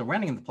still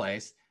running the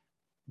place,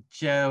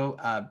 Joe,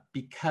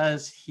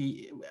 because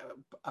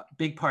a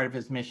big part of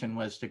his mission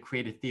was to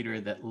create a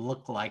theater that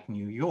looked like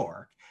New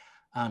York,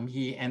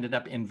 he ended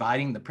up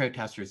inviting the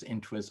protesters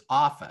into his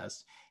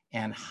office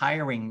and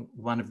hiring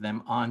one of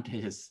them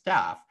onto his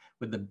staff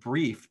with a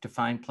brief to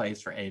find plays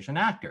for Asian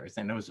actors.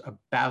 And it was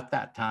about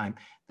that time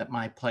that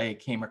my play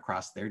came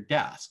across their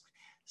desk.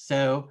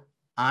 So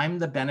I'm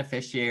the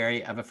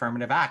beneficiary of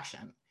affirmative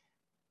action,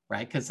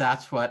 right? Because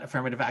that's what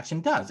affirmative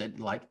action does.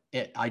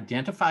 It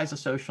identifies a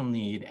social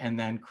need and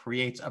then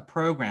creates a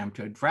program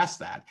to address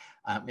that.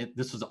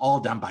 This was all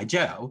done by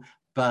Joe,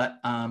 but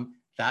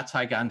that's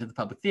how I got into the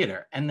public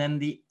theater. And then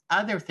the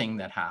other thing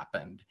that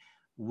happened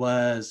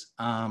was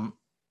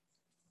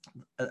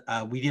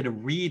we did a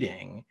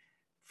reading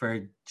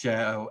for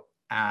Joe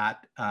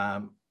at,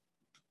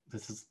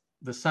 this is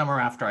the summer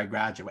after I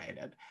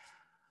graduated.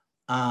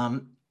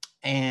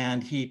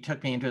 And he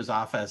took me into his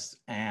office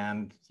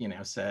and,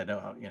 said,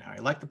 oh, I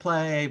like the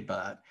play,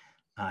 but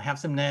I have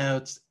some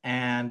notes.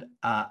 And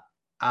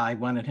I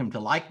wanted him to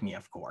like me,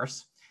 of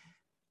course.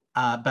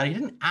 But he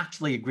didn't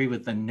actually agree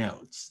with the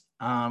notes.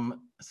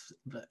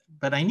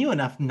 But I knew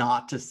enough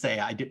not to say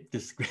I did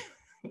disagree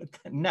with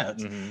the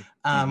notes.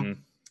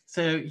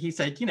 So he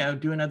said,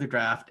 do another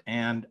draft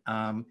and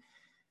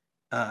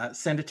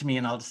send it to me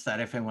and I'll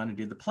decide if I want to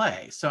do the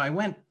play. So I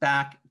went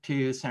back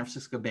to San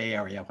Francisco Bay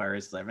Area where I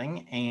was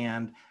living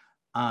and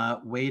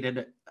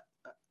waited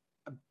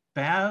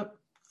about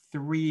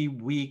 3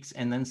 weeks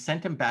and then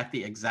sent him back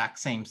the exact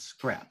same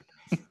script.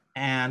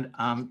 And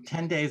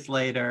 10 days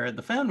later,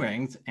 the phone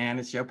rings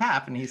and it's Joe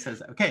Papp and he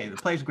says, okay, the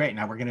play's great,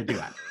 now we're gonna do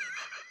it.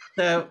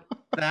 So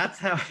that's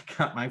how I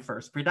got my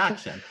first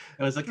production.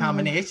 It was a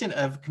combination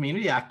of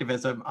community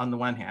activism on the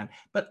one hand,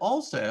 but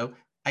also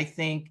I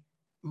think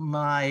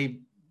my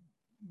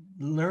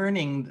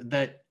learning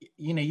that,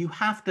 you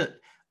have to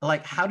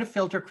like how to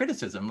filter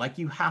criticism. Like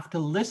you have to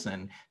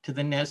listen to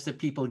the notes that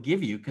people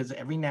give you, because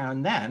every now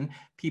and then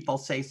people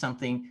say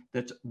something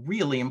that's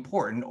really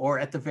important, or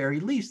at the very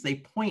least, they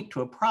point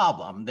to a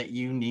problem that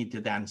you need to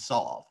then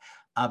solve.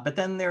 But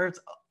then there's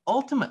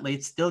ultimately,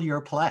 it's still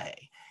your play,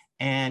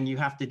 and you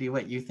have to do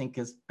what you think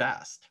is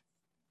best.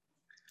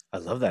 I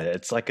love that.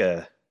 It's like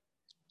a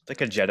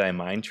Jedi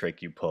mind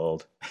trick you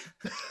pulled.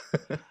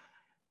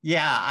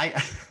 Yeah,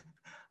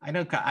 I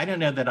don't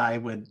know that I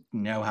would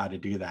know how to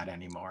do that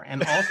anymore.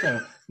 And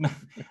also,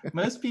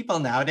 most people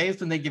nowadays,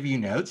 when they give you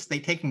notes, they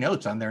take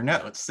notes on their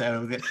notes.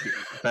 So that,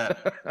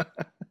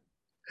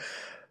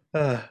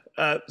 but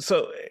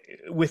So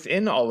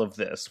within all of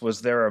this,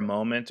 was there a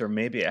moment, or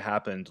maybe it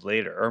happened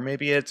later, or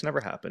maybe it's never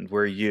happened,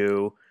 where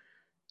you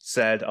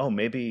said, "Oh,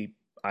 maybe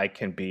I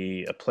can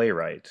be a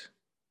playwright"?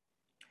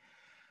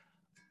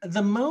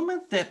 the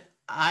moment that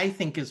I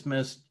think is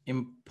most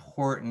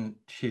important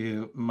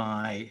to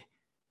my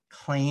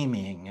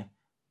claiming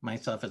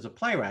myself as a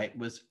playwright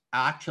was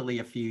actually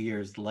a few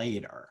years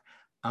later,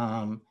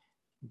 um,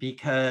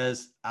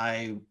 because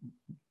I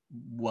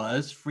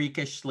was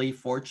freakishly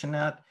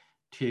fortunate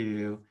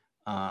to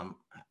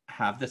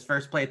have this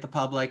first play at the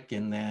Public,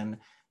 and then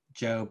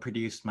Joe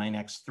produced my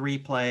next three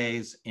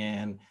plays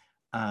in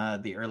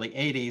the early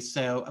 80s.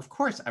 So of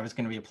course I was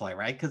going to be a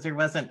playwright, because there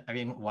wasn't, I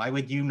mean, why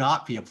would you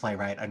not be a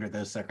playwright under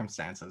those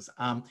circumstances?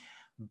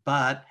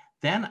 But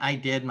then I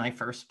did my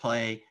first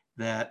play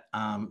that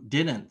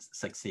didn't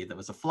succeed, that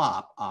was a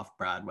flop off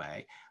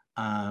Broadway.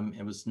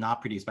 It was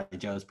not produced by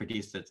Joe, it was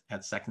produced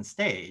at Second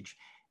Stage.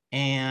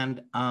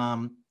 And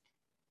I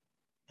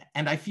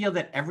feel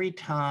that every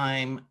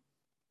time,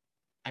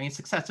 I mean,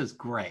 success is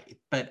great,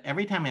 but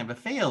every time I have a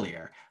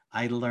failure,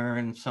 I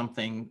learn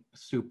something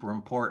super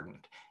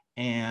important.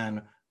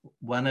 And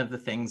one of the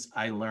things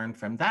I learned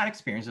from that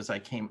experience is I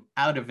came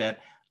out of it,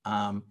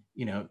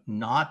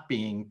 not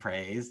being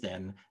praised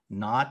and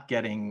not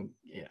getting,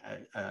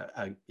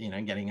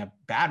 getting a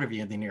bad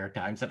review in the New York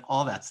Times and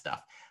all that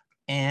stuff,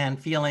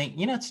 and feeling,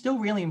 it's still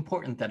really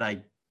important that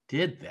I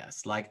did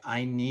this. Like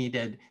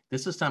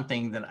this is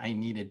something that I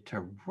needed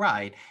to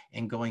write,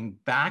 and going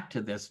back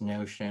to this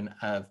notion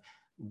of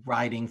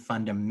writing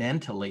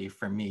fundamentally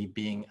for me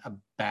being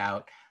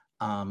about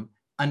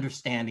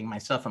understanding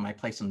myself and my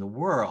place in the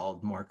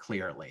world more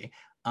clearly.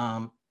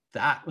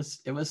 It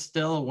was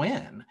still a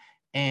win.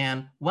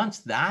 And once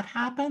that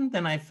happened,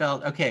 then I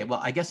felt, okay, well,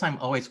 I guess I'm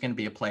always going to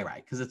be a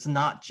playwright, because it's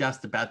not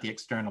just about the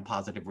external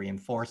positive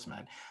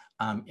reinforcement.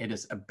 It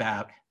is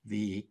about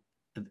the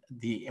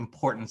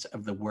importance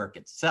of the work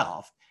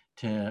itself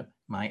to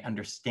my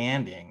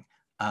understanding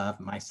of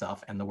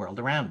myself and the world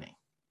around me.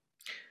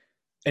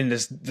 And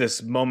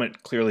this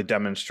moment clearly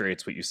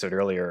demonstrates what you said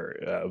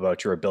earlier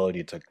about your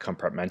ability to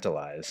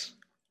compartmentalize,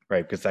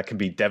 right? Because that can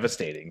be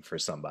devastating for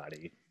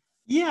somebody.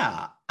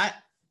 Yeah, I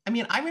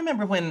mean, I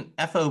remember when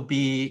FOB,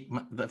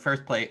 the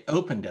first play,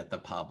 opened at the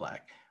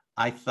Public,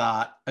 I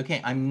thought,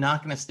 okay, I'm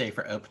not going to stay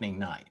for opening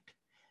night,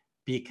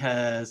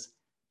 because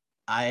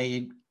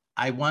I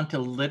I want to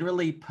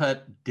literally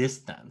put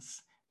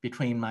distance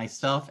between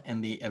myself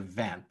and the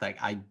event. Like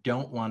I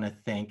don't want to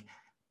think,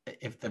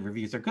 if the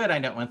reviews are good, I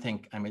don't want to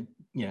think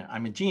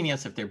I'm a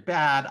genius. If they're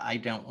bad, I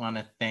don't want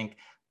to think,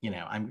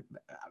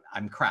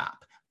 I'm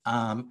crap.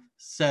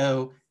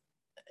 So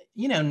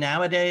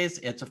nowadays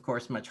it's of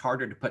course much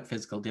harder to put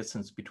physical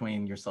distance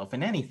between yourself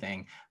and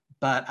anything,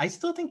 but I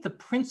still think the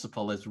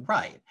principle is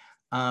right.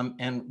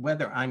 And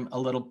whether I'm a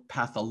little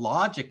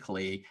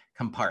pathologically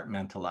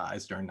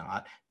compartmentalized or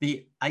not,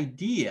 the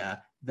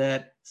idea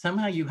that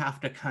somehow you have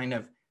to kind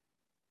of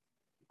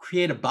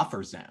create a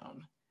buffer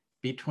zone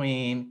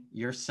between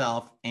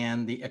yourself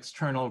and the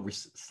external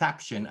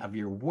reception of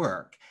your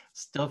work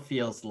still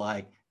feels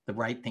like the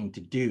right thing to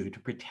do to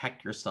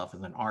protect yourself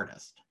as an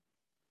artist.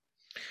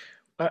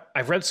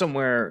 I've read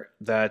somewhere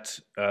that,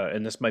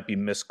 and this might be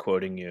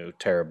misquoting you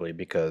terribly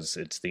because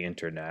it's the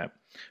internet,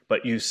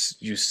 but you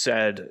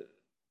said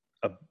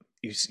uh,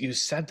 you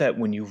said that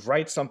when you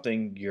write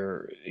something,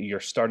 you're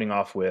starting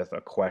off with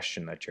a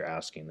question that you're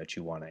asking that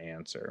you want to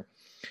answer.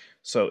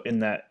 So in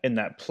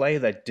that play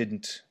that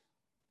didn't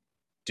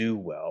do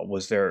well,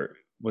 was there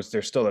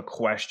still a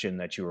question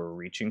that you were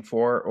reaching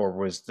for, or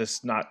was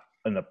this not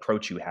an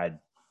approach you had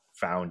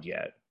found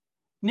yet?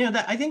 No,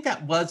 I think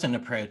that was an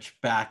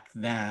approach back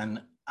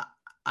then.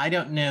 I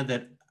don't know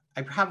that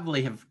I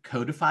probably have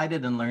codified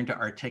it and learned to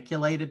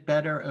articulate it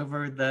better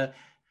over the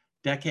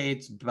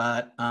decades,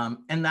 but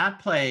in that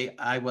play,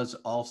 I was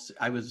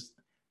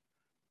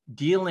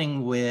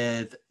dealing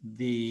with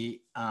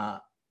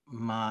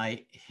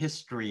my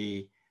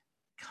history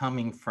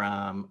coming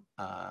from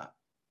a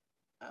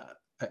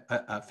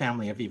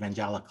family of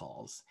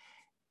evangelicals,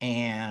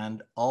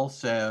 and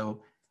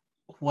also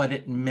what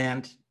it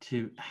meant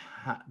to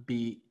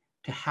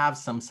have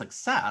some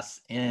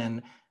success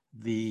in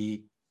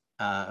the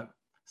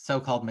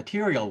so-called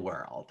material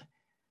world,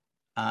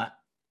 uh,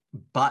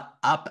 but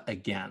up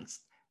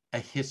against a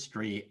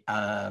history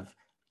of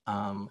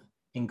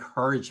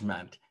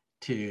encouragement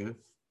to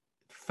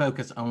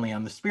focus only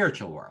on the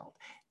spiritual world.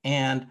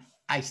 And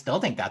I still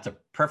think that's a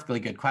perfectly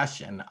good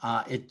question.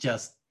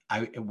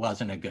 It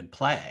wasn't a good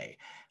play.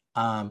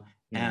 Um,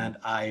 Hmm. and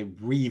I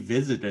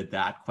revisited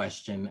that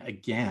question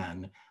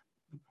again,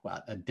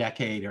 what, a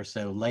decade or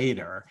so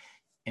later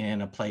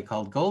in a play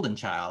called Golden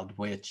Child,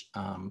 which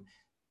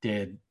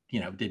did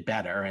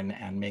better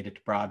and made it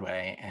to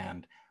Broadway.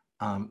 And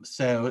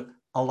so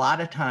a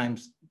lot of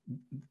times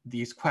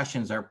these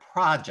questions are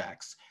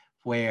projects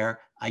where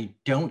I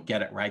don't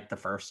get it right the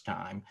first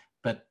time,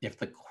 but if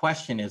the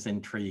question is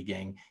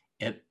intriguing,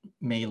 it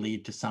may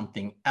lead to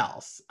something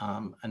else.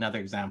 Another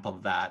example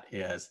of that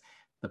is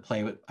the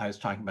play I was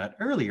talking about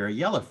earlier,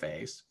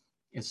 Yellowface,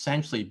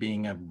 essentially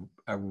being a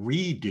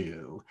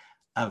redo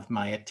of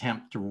my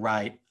attempt to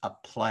write a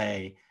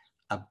play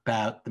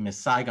about the Miss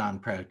Saigon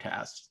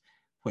protests,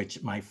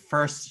 which my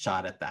first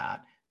shot at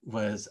that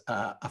was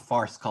a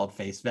farce called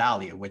Face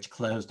Value, which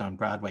closed on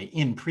Broadway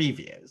in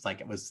previews.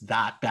 Like, it was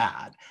that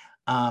bad.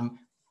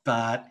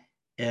 But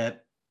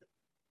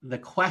the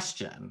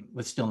question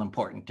was still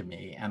important to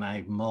me, and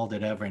I mulled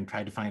it over and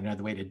tried to find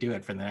another way to do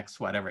it for the next,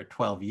 whatever,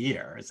 12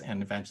 years,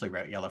 and eventually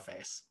wrote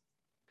Yellowface.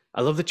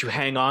 I love that you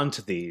hang on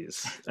to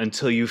these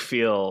until you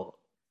feel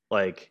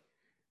like,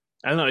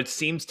 I don't know. It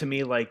seems to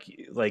me like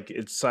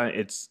and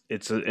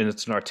it's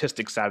an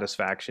artistic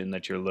satisfaction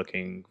that you're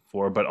looking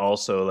for, but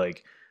also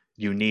like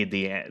you need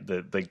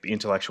the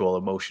intellectual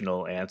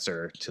emotional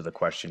answer to the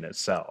question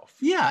itself.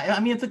 Yeah, I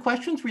mean, if the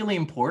question's really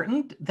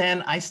important,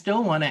 then I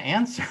still want to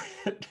answer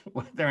it,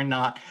 whether or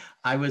not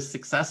I was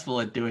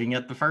successful at doing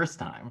it the first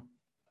time.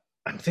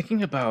 I'm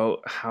thinking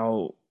about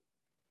how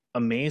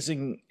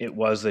amazing it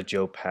was that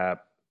Joe Papp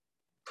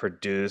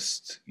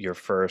produced your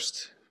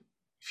first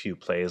few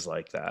plays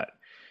like that,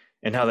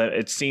 and how that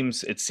it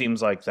seems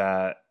like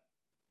that,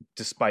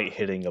 despite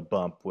hitting a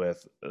bump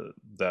with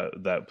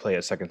that play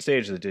at second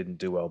stage that didn't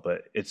do well,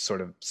 but it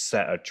sort of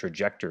set a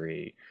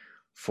trajectory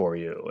for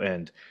you.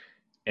 And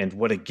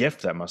what a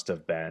gift that must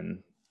have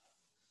been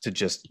to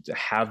just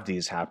have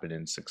these happen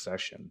in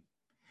succession.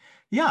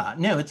 Yeah,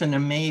 no, it's an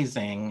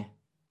amazing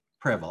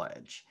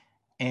privilege.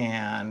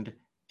 And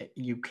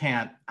you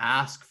can't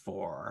ask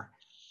for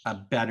a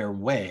better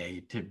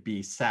way to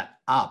be set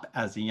up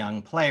as a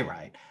young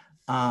playwright.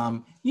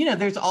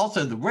 There's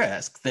also the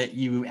risk that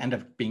you end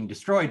up being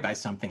destroyed by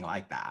something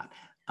like that.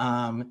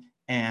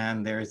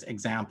 And there's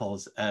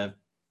examples of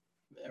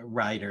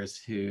writers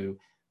who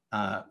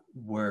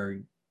were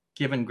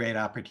given great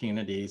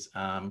opportunities.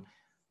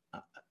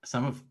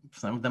 Some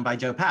of them by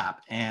Joe Papp,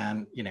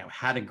 and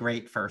had a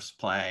great first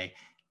play,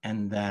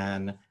 and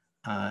then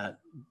uh,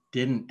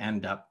 didn't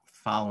end up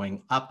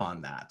following up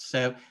on that.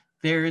 So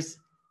there's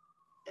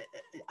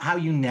how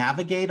you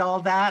navigate all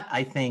that.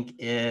 I think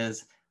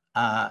is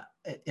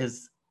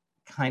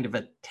kind of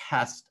a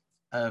test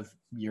of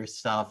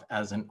yourself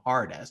as an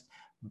artist.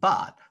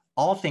 But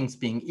all things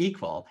being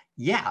equal,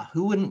 yeah,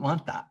 who wouldn't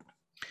want that?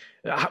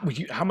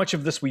 How much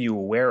of this were you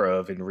aware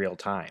of in real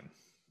time?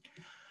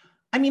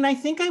 I mean, I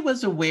think I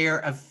was aware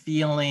of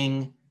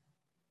feeling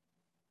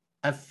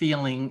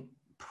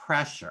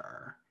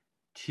pressure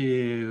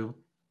to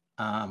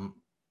um,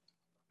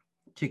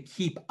 to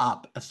keep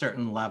up a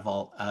certain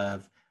level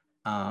of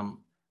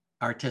um,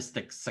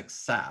 artistic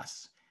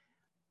success.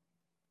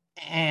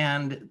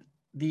 And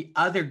the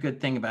other good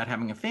thing about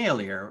having a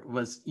failure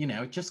was,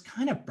 it just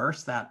kind of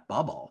burst that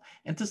bubble.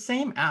 It's the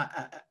same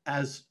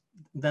as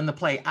then the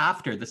play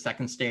after the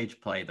second stage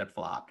play that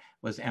flopped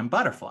was M.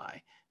 Butterfly.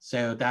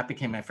 So that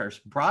became my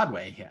first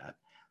Broadway hit.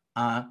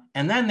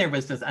 And then there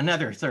was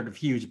another sort of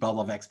huge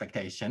bubble of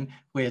expectation,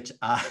 which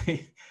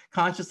I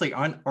consciously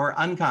or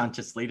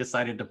unconsciously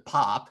decided to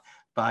pop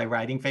by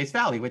writing Face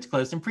Value, which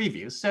closed in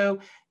preview. So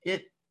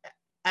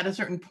at a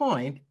certain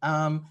point,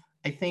 I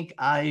think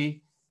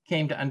I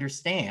came to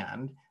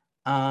understand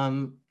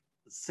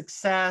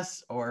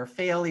success or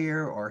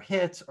failure or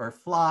hits or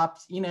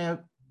flops.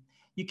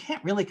 You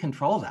can't really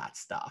control that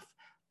stuff.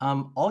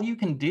 All you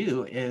can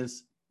do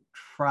is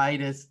try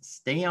to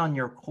stay on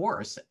your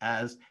course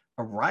as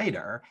a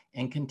writer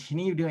and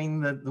continue doing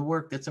the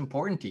work that's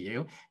important to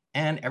you,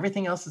 and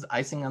everything else is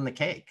icing on the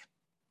cake.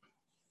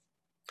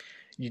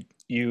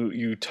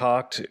 You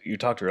talked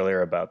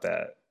earlier about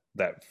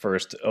that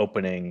first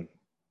opening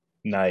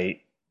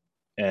night,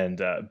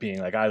 and being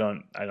like, I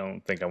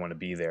don't think I want to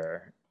be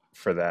there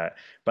for that.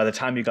 By the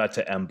time you got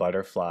to M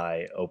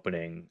Butterfly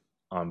opening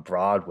on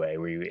Broadway,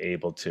 were you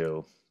able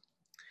to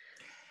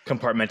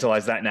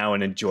compartmentalize that now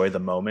and enjoy the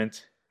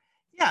moment?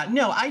 Yeah,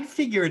 no, I'd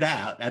figured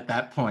out at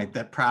that point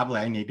that probably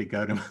I need to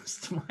go to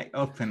most of my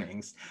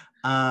openings.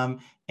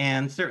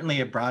 And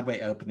certainly a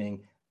Broadway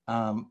opening,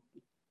 um,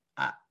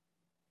 I,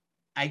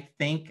 I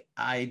think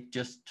I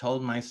just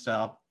told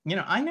myself,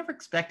 I never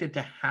expected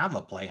to have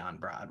a play on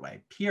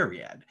Broadway,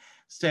 period.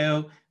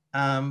 So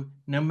no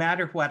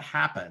matter what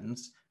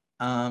happens,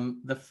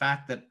 the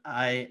fact that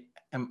I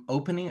am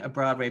opening a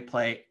Broadway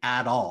play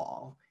at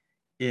all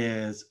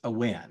is a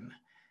win.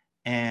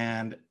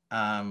 And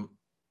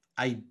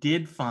I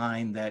did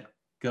find that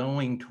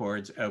going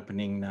towards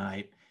opening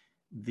night,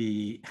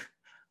 the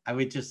I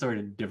would just sort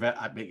of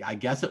develop. I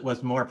guess it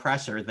was more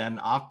pressure than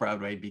off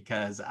Broadway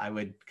because I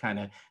would kind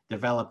of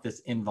develop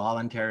this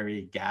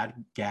involuntary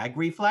gag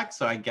reflex.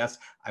 So I guess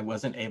I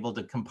wasn't able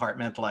to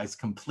compartmentalize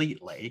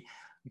completely.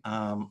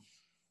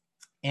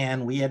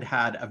 And we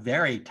had a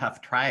very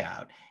tough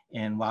tryout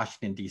in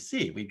Washington,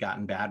 D.C. We'd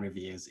gotten bad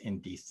reviews in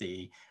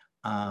D.C.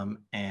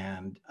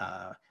 And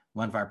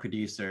one of our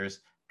producers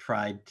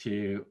tried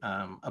to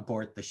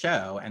abort the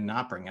show and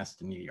not bring us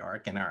to New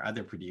York. And our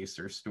other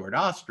producer, Stuart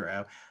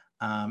Ostro,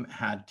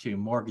 had to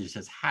mortgage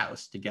his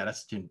house to get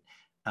us to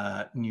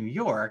New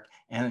York.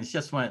 And it's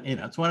just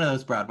it's one of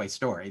those Broadway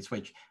stories,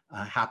 which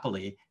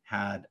happily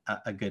had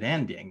a good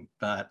ending,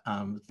 but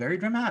very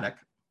dramatic.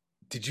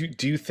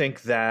 Do you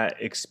think that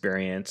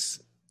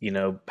experience,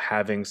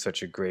 having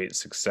such a great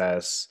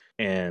success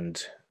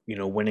and,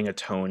 winning a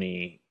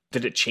Tony,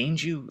 did it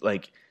change you?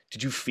 Like,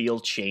 did you feel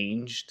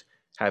changed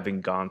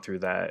having gone through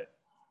that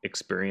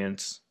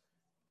experience?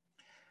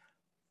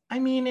 I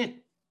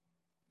mean,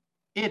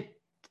 it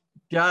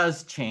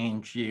does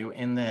change you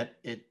in that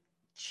it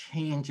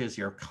changes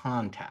your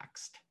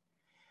context.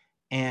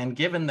 And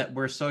given that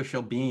we're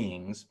social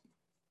beings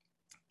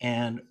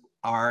and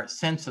our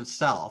sense of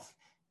self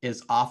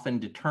is often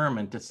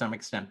determined to some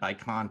extent by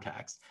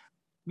context,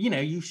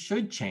 you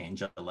should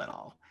change a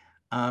little.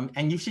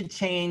 And you should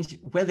change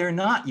whether or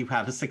not you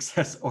have a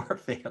success or a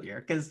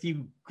failure because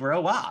you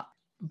grow up.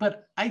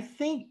 But I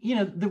think,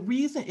 the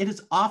reason it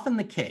is often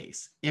the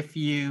case, if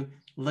you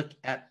look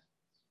at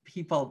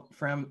people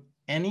from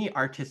any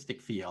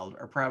artistic field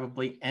or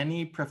probably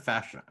any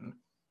profession,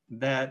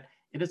 that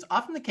it is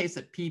often the case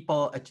that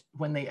people,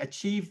 when they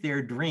achieve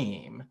their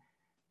dream,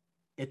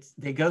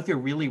 they go through a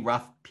really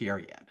rough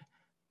period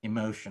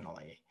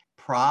emotionally.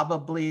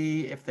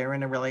 Probably if they're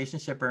in a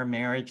relationship or a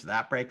marriage,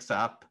 that breaks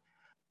up,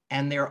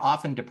 and they're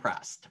often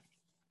depressed.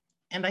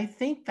 And I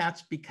think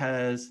that's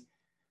because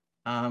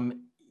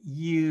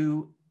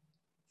you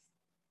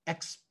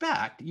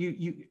expect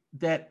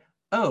that,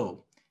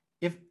 oh,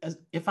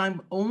 if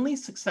I'm only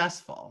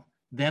successful,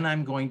 then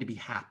I'm going to be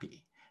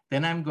happy.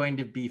 Then I'm going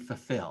to be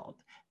fulfilled.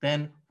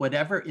 Then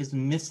whatever is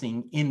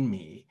missing in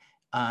me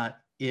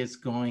is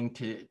going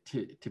to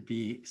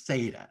be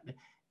sated.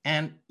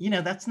 And,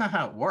 that's not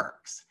how it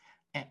works.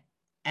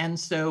 And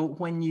so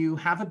when you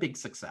have a big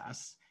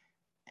success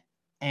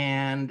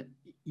and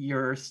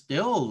you're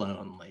still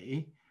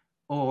lonely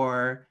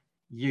or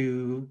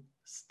you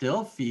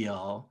still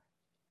feel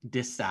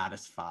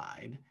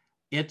dissatisfied,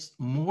 it's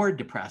more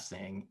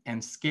depressing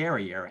and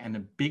scarier and a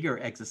bigger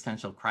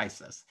existential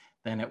crisis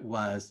than it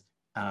was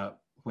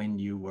when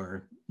you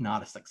were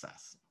not a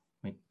success,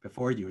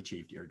 before you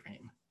achieved your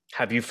dream.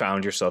 Have you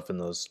found yourself in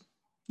those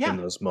Yeah.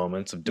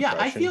 moments of Yeah,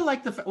 I depression? feel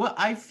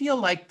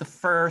like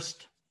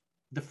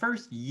the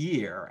first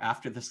year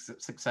after the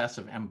success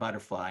of M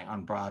Butterfly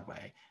on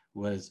Broadway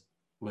was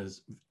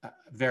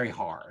very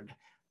hard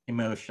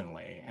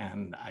emotionally,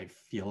 and I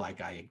feel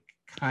like I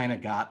kind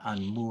of got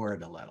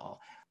unmoored a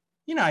little.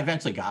 I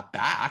eventually got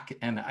back,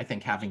 and I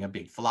think having a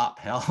big flop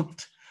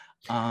helped.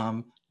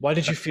 Why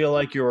did you feel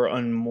like you were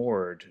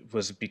unmoored?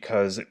 Was it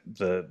because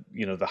the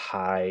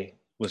high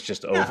was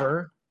just No,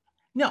 over?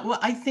 no. Well,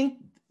 I think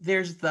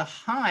there's the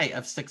high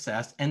of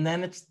success, and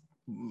then it's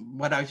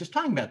what I was just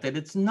talking about, that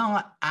it's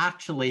not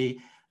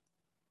actually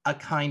a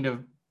kind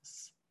of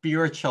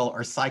spiritual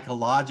or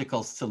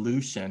psychological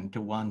solution to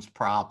one's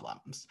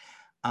problems.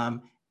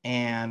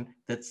 And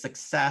that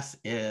success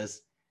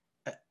is,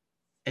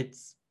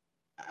 it's,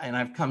 and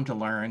I've come to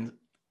learn,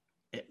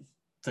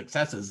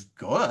 success is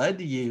good.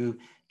 You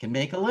can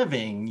make a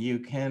living, you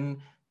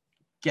can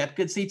get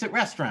good seats at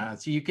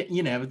restaurants, you can,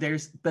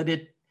 but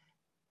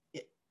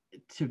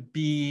to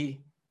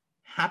be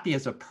happy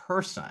as a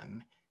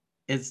person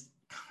is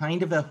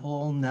kind of a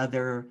whole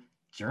nother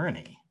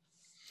journey.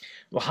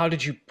 Well, how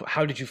did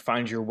you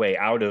find your way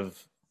out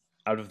of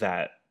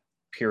that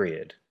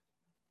period?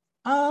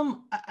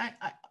 Um, I,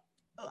 I,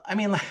 I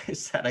mean, like I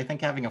said, I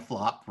think having a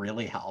flop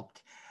really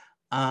helped.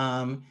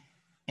 Um,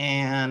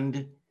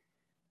 and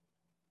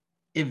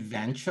But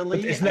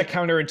eventually, isn't that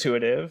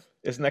counterintuitive?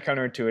 Isn't that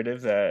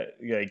counterintuitive that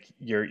like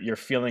you're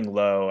feeling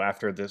low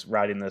after this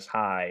riding this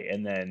high,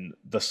 and then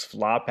the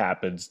flop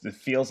happens? It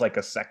feels like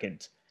a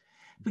second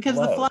because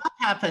the blow. flop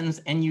happens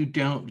and you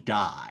don't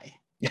die.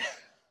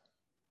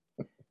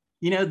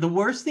 The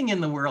worst thing in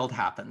the world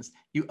happens.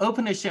 You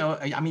open a show,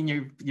 I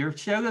mean, your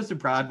show goes to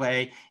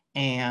Broadway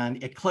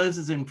and it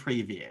closes in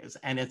previews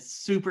and it's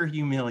super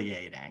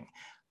humiliating.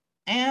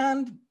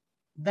 And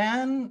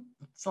then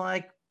it's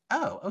like,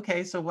 oh,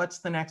 okay, so what's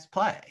the next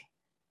play?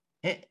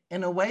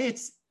 In a way,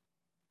 it's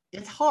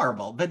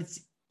horrible, but it's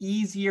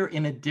easier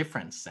in a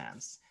different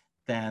sense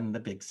than the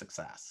big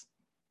success.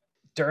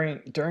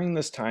 During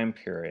this time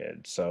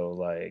period, so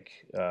like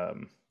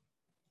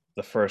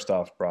the first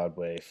off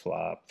Broadway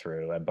flop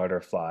through a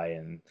Butterfly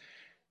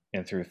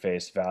and through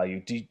Face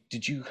Value,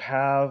 did you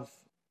have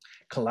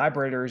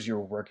collaborators you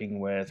were working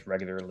with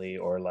regularly,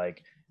 or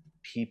like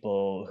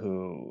people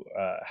who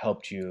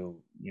helped you,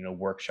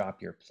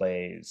 workshop your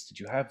plays? Did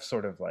you have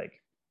sort of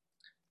like,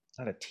 it's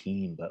not a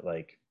team, but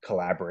like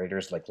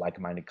collaborators,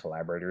 like-minded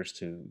collaborators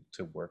to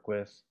work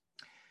with?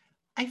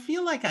 I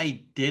feel like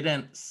I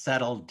didn't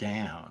settle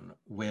down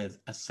with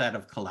a set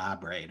of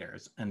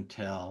collaborators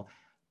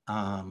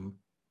um,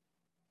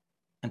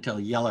 until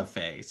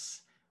Yellowface,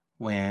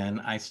 when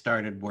I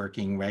started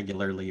working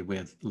regularly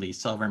with Lee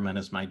Silverman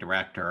as my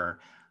director.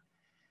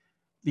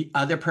 The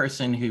other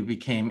person who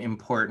became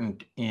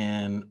important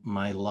in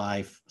my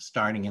life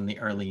starting in the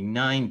early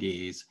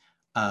 90s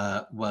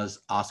was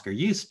Oscar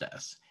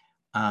Eustace.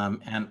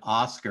 And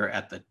Oscar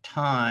at the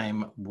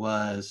time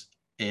was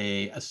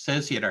a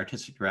associate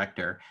artistic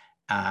director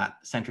at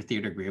Center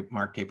Theater Group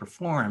Mark Taper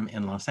Forum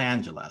in Los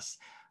Angeles.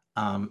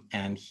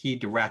 And he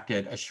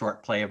directed a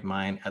short play of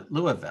mine at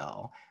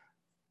Louisville.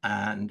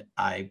 And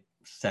I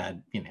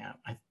said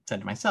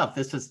to myself,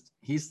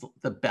 he's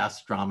the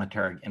best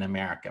dramaturg in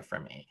America for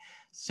me.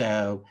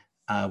 So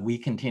we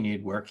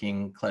continued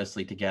working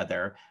closely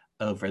together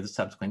over the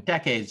subsequent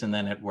decades, and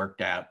then it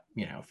worked out,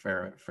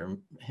 for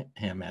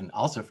him and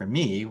also for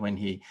me when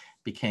he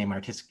became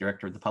artistic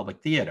director of the Public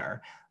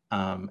Theater,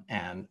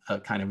 and a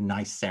kind of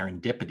nice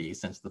serendipity,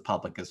 since the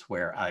Public is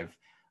where I've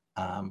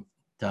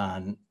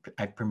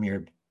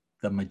premiered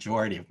the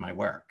majority of my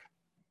work.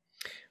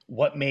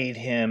 What made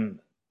him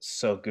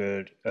so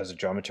good as a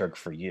dramaturg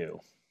for you?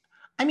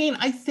 I mean,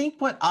 I think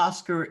what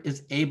Oscar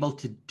is able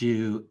to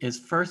do is,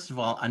 first of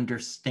all,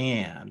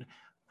 understand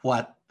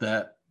what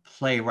the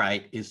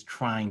playwright is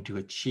trying to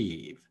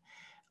achieve,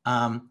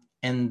 and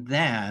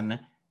then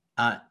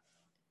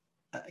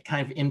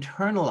kind of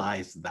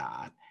internalize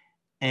that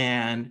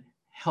and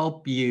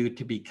help you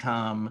to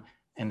become,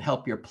 and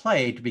help your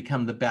play to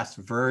become the best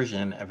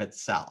version of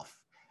itself.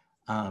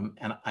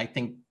 And I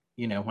think,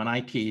 when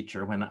I teach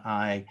or when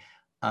I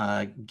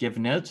give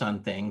notes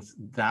on things,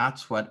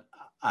 that's what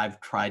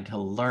I've tried to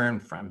learn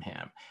from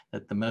him,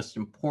 that the most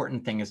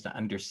important thing is to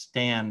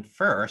understand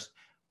first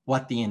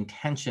what the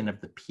intention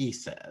of the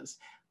piece is,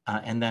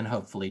 and then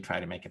hopefully try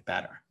to make it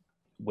better.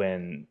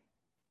 When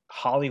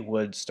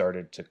Hollywood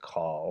started to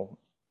call,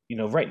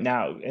 right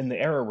now, in the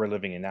era we're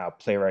living in now,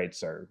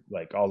 playwrights are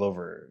like all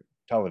over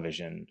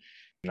television.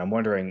 And I'm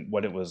wondering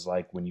what it was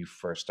like when you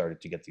first started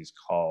to get these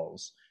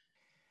calls.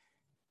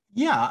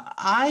 Yeah,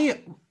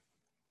 I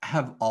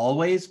have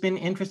always been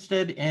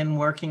interested in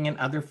working in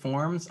other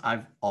forms.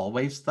 I've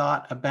always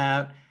thought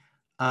about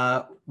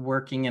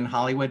working in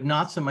Hollywood,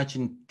 not so much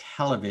in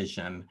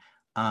television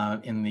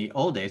in the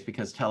old days,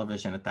 because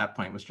television at that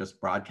point was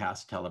just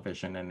broadcast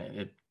television, and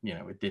it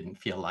didn't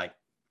feel like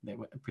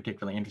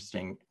particularly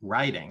interesting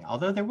writing,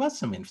 although there was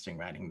some interesting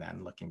writing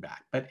then, looking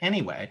back. But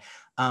anyway,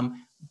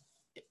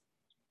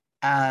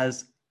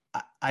 as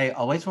I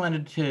always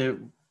wanted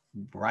to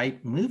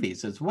write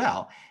movies as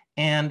well.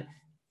 And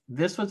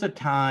this was a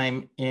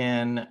time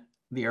in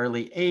the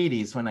early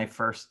 80s when I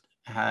first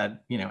had,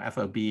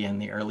 FOB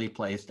and the early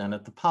plays done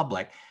at the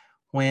Public,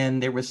 when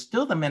there was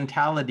still the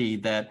mentality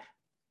that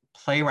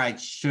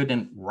playwrights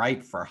shouldn't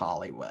write for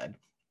Hollywood,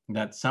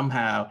 that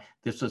somehow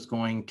this was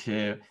going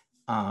to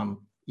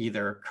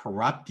either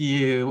corrupt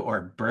you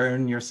or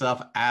burn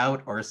yourself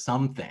out or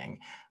something.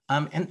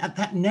 And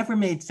that never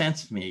made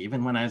sense to me,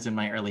 even when I was in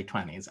my early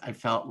 20s. I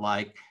felt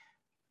like,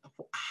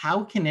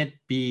 how can it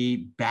be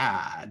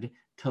bad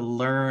to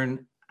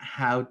learn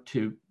how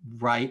to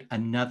write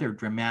another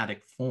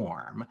dramatic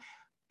form?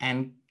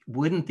 And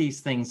wouldn't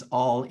these things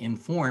all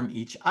inform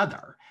each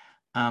other?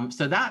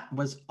 So that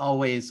was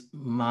always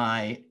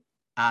my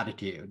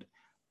attitude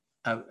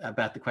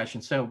about the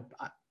question. So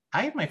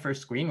I had my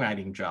first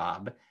screenwriting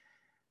job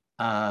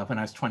when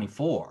I was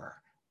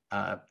 24,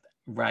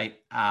 right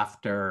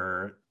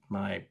after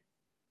my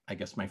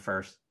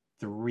first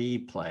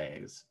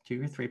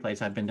two or three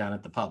plays I'd been done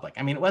at the Public.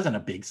 I mean, it wasn't a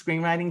big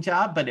screenwriting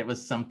job, but it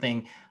was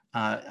something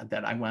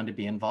that I wanted to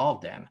be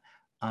involved in.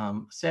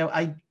 So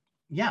I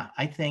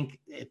think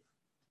it,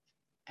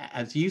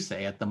 as you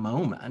say, at the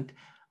moment,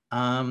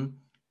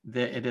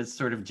 that it is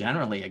sort of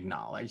generally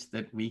acknowledged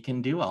that we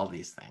can do all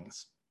these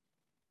things.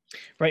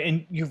 Right,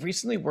 and you've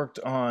recently worked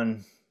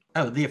on...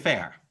 Oh, The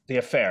Affair. The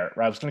Affair,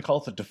 right? I was going to call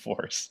it The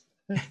Divorce.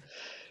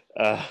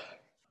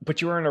 But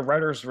you were in a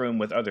writer's room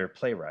with other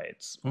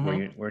playwrights,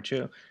 weren't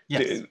you?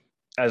 Yes.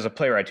 As a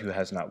playwright who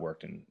has not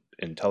worked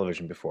in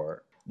television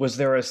before, was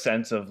there a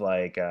sense of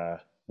like,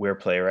 we're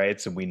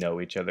playwrights and we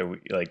know each other,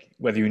 like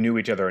whether you knew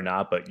each other or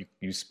not, but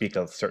you speak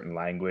a certain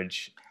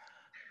language?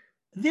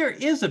 There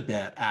is a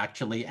bit,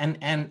 actually.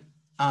 And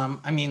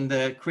I mean,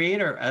 the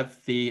creator of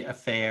The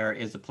Affair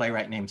is a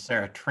playwright named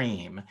Sarah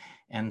Treem.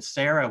 And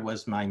Sarah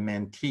was my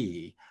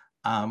mentee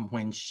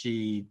when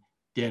she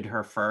did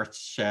her first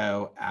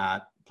show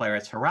at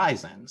Playwrights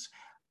Horizons.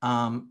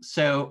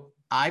 So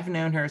I've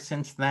known her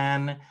since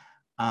then.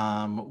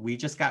 We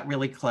just got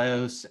really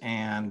close.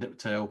 And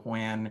so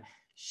when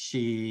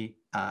The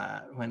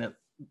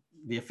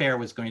Affair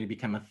was going to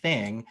become a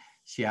thing,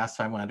 she asked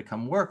if I wanted to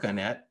come work on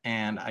it.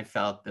 And I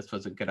felt this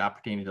was a good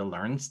opportunity to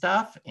learn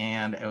stuff.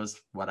 And it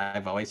was what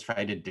I've always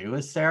tried to do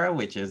with Sarah,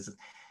 which is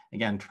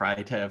again,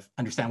 try to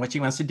understand what she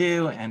wants to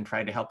do and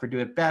try to help her do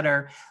it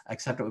better,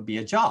 except it would be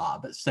a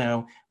job.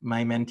 So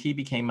my mentee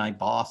became my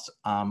boss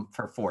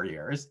for 4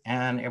 years,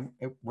 and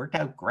it worked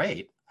out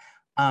great.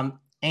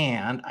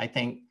 And I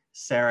think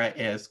Sarah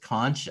is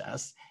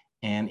conscious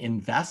and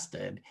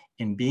invested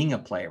in being a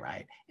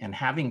playwright and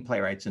having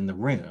playwrights in the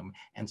room.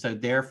 And so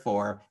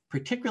therefore,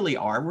 particularly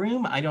our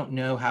room, I don't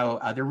know how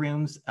other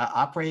rooms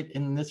operate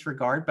in this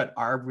regard, but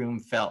our room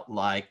felt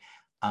like,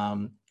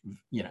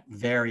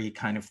 very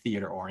kind of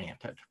theater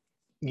oriented.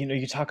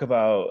 You talk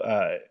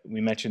about,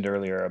 we mentioned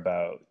earlier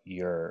about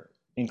your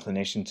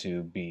inclination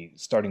to be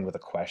starting with a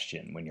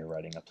question when you're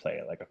writing a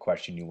play, like a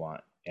question you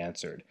want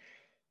answered.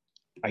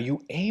 Are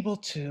you able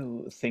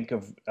to think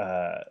of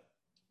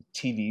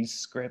TV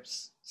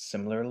scripts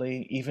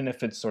similarly, even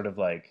if it's sort of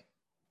like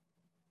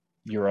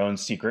your own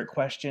secret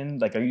question?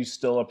 Like, are you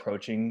still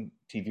approaching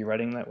TV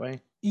writing that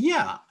way?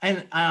 Yeah,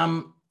 and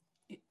I'm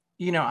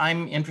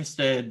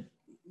interested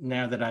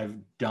now that I've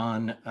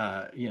done,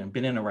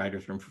 been in a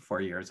writer's room for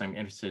 4 years. I'm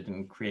interested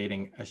in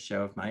creating a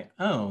show of my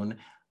own.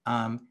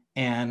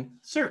 And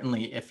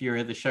certainly, if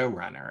you're the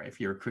showrunner, if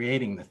you're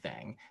creating the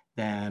thing,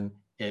 then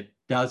it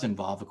does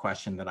involve a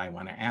question that I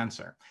want to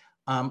answer.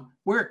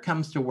 Where it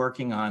comes to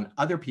working on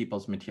other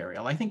people's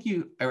material, I think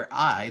you or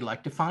I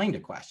like to find a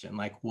question,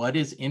 like what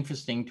is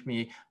interesting to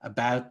me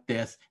about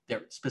this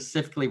that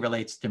specifically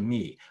relates to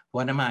me?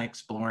 What am I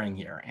exploring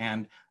here?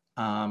 And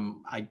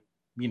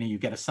you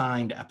get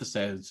assigned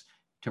episodes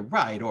to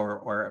write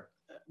or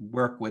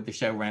work with the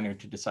showrunner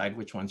to decide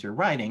which ones you're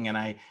writing.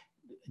 And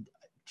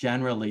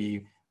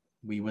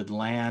we would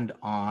land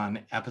on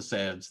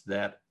episodes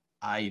that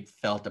I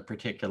felt a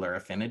particular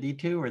affinity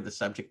to, or the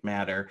subject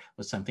matter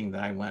was something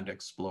that I wanted to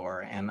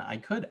explore, and I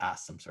could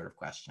ask some sort of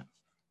question.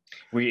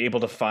 Were you able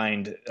to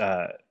find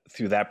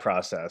through that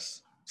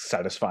process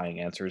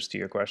satisfying answers to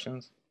your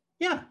questions?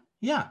 Yeah,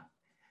 yeah.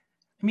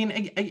 I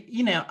mean,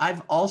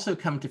 I've also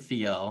come to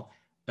feel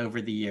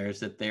over the years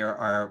that there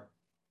are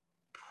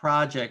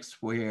projects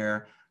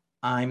where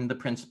I'm the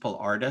principal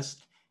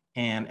artist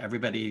and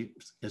everybody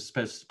is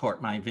supposed to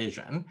support my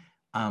vision,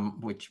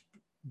 which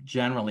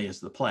generally is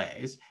the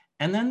plays.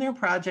 And then there are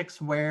projects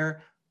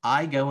where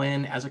I go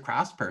in as a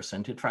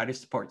craftsperson to try to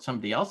support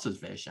somebody else's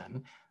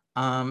vision.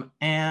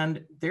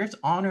 And there's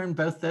honor in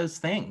both those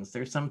things.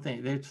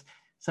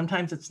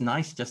 Sometimes it's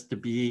nice just to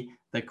be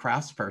the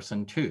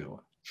craftsperson too.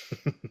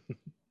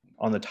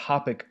 On the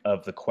topic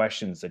of the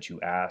questions that you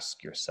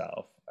ask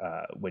yourself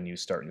when you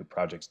start new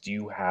projects,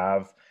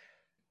 are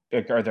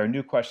there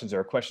new questions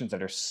or questions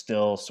that are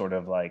still sort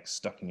of like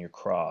stuck in your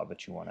craw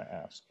that you want to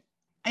ask?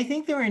 I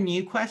think there are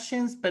new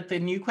questions, but the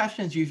new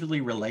questions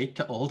usually relate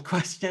to old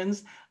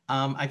questions.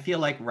 I feel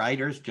like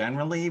writers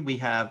generally, we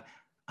have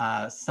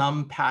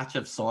some patch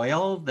of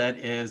soil that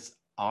is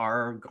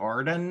our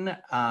garden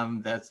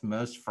that's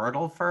most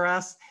fertile for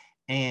us.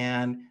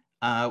 And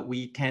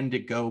we tend to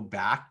go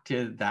back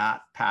to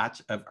that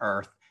patch of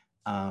earth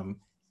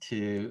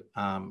to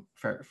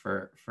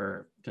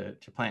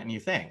plant new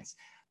things.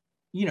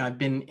 I've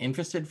been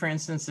interested, for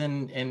instance,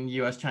 in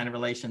U.S.-China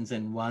relations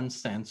in one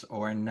sense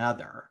or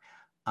another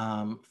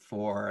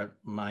for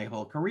my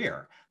whole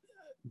career.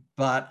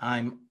 But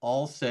I'm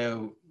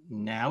also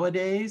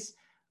nowadays,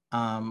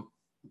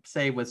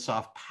 say with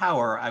soft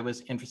power, I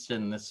was interested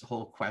in this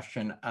whole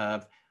question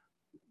of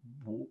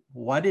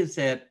what is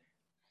it,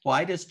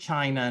 why does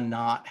China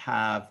not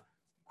have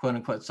quote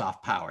unquote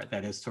soft power,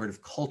 that is sort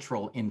of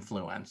cultural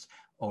influence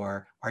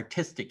or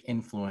artistic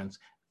influence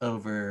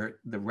over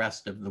the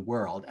rest of the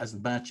world as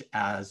much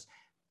as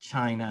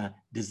China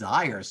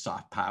desires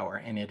soft power,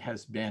 and it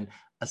has been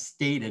a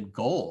stated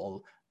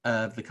goal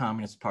of the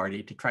Communist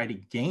Party to try to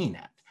gain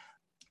it.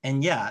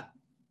 And yet,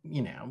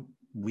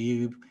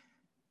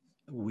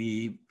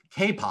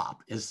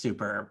 K-pop is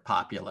super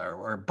popular,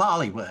 or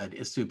Bollywood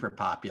is super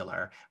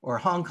popular, or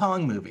Hong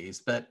Kong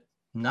movies, but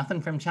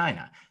nothing from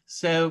China.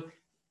 So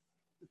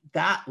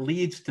that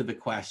leads to the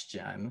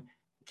question,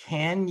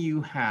 can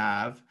you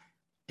have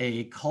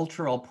a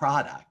cultural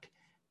product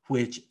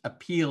which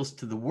appeals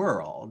to the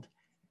world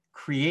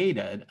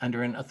created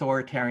under an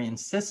authoritarian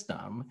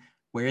system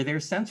where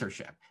there's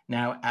censorship?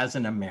 Now, as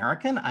an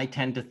American, I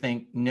tend to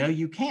think, no,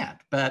 you can't,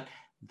 but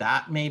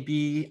I may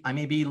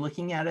be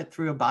looking at it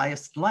through a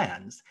biased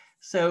lens.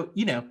 So,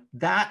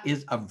 that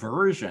is a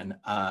version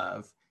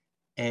of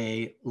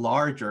a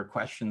larger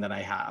question that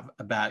I have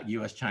about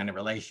US-China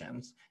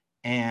relations.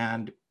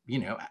 And,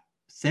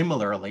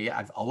 similarly,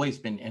 I've always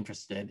been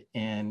interested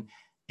in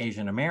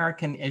Asian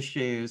American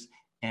issues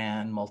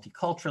and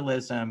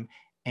multiculturalism.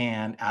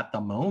 And at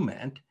the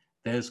moment,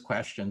 those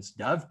questions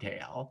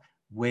dovetail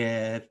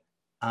with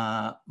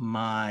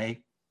my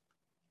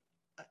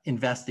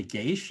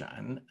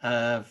investigation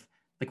of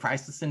the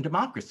crisis in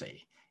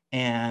democracy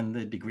and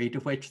the degree to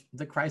which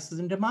the crisis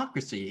in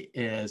democracy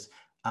is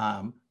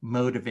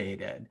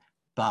motivated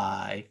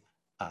by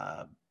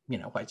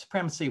white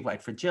supremacy,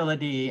 white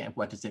fragility, and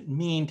what does it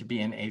mean to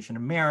be an Asian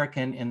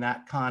American in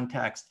that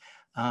context.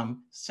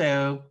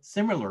 So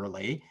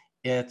similarly,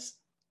 it's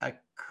a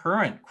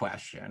current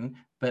question,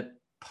 but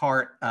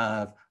part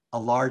of a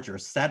larger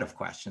set of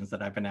questions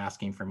that I've been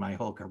asking for my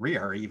whole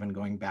career, even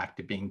going back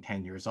to being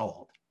 10 years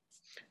old.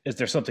 Is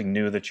there something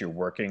new that you're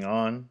working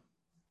on?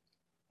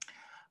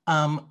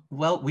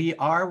 Well, we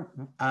are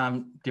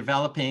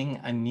developing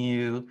a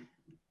new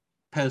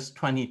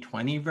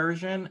post-2020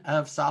 version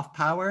of soft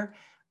power.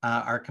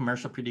 Our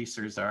commercial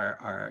producers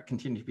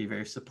continue to be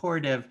very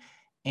supportive,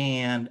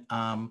 and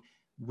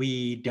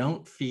we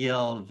don't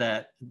feel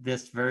that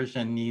this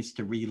version needs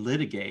to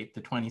relitigate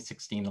the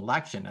 2016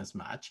 election as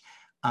much.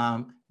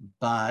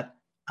 But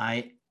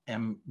I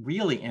am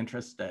really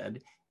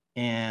interested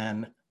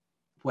in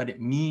what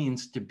it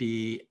means to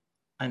be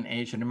an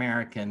Asian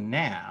American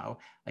now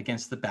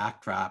against the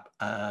backdrop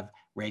of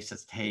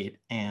racist hate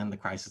and the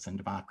crisis in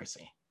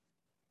democracy.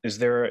 Is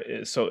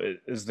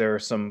there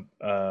some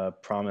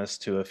promise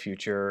to a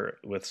future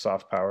with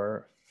soft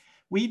power?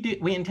 We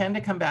intend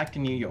to come back to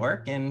New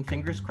York, and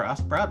fingers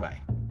crossed,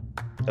 Broadway.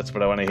 That's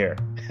what I want to hear.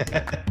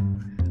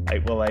 I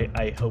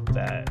hope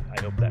that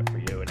for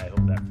you, and I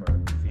hope that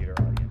for theater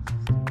audiences.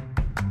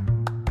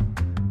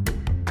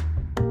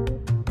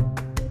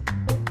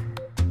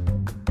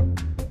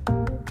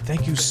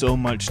 Thank you so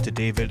much to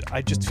David.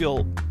 I just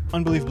feel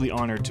unbelievably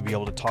honored to be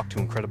able to talk to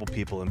incredible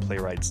people and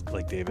playwrights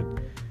like David.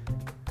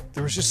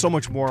 There was just so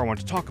much more I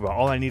wanted to talk about.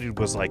 All I needed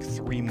was like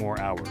 3 more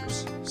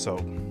hours. So,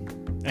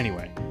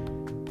 anyway,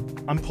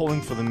 I'm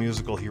pulling for the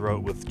musical he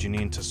wrote with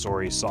Janine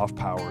Tesori, Soft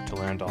Power, to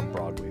land on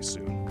Broadway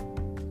soon.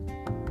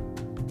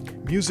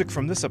 Music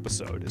from this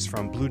episode is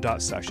from Blue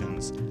Dot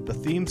Sessions. The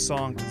theme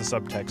song to the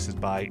Subtext is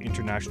by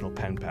International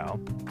Pen Pal.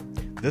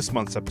 This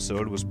month's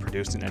episode was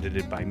produced and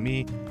edited by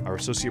me. Our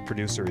associate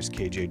producer is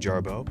KJ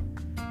Jarbo.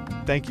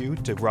 Thank you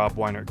to Rob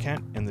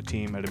Weinert-Kent and the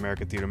team at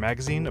American Theater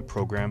Magazine, a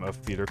program of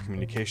Theater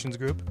Communications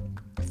Group.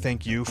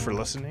 Thank you for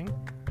listening.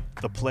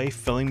 The play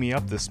filling me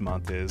up this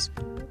month is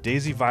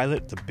Daisy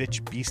Violet, the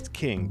Bitch Beast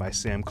King by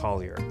Sam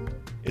Collier.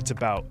 It's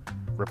about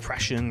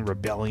repression,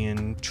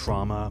 rebellion,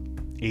 trauma,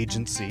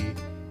 agency.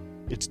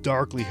 It's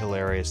darkly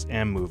hilarious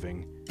and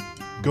moving.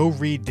 Go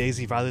read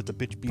Daisy Violet, the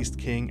Bitch Beast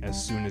King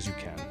as soon as you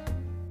can.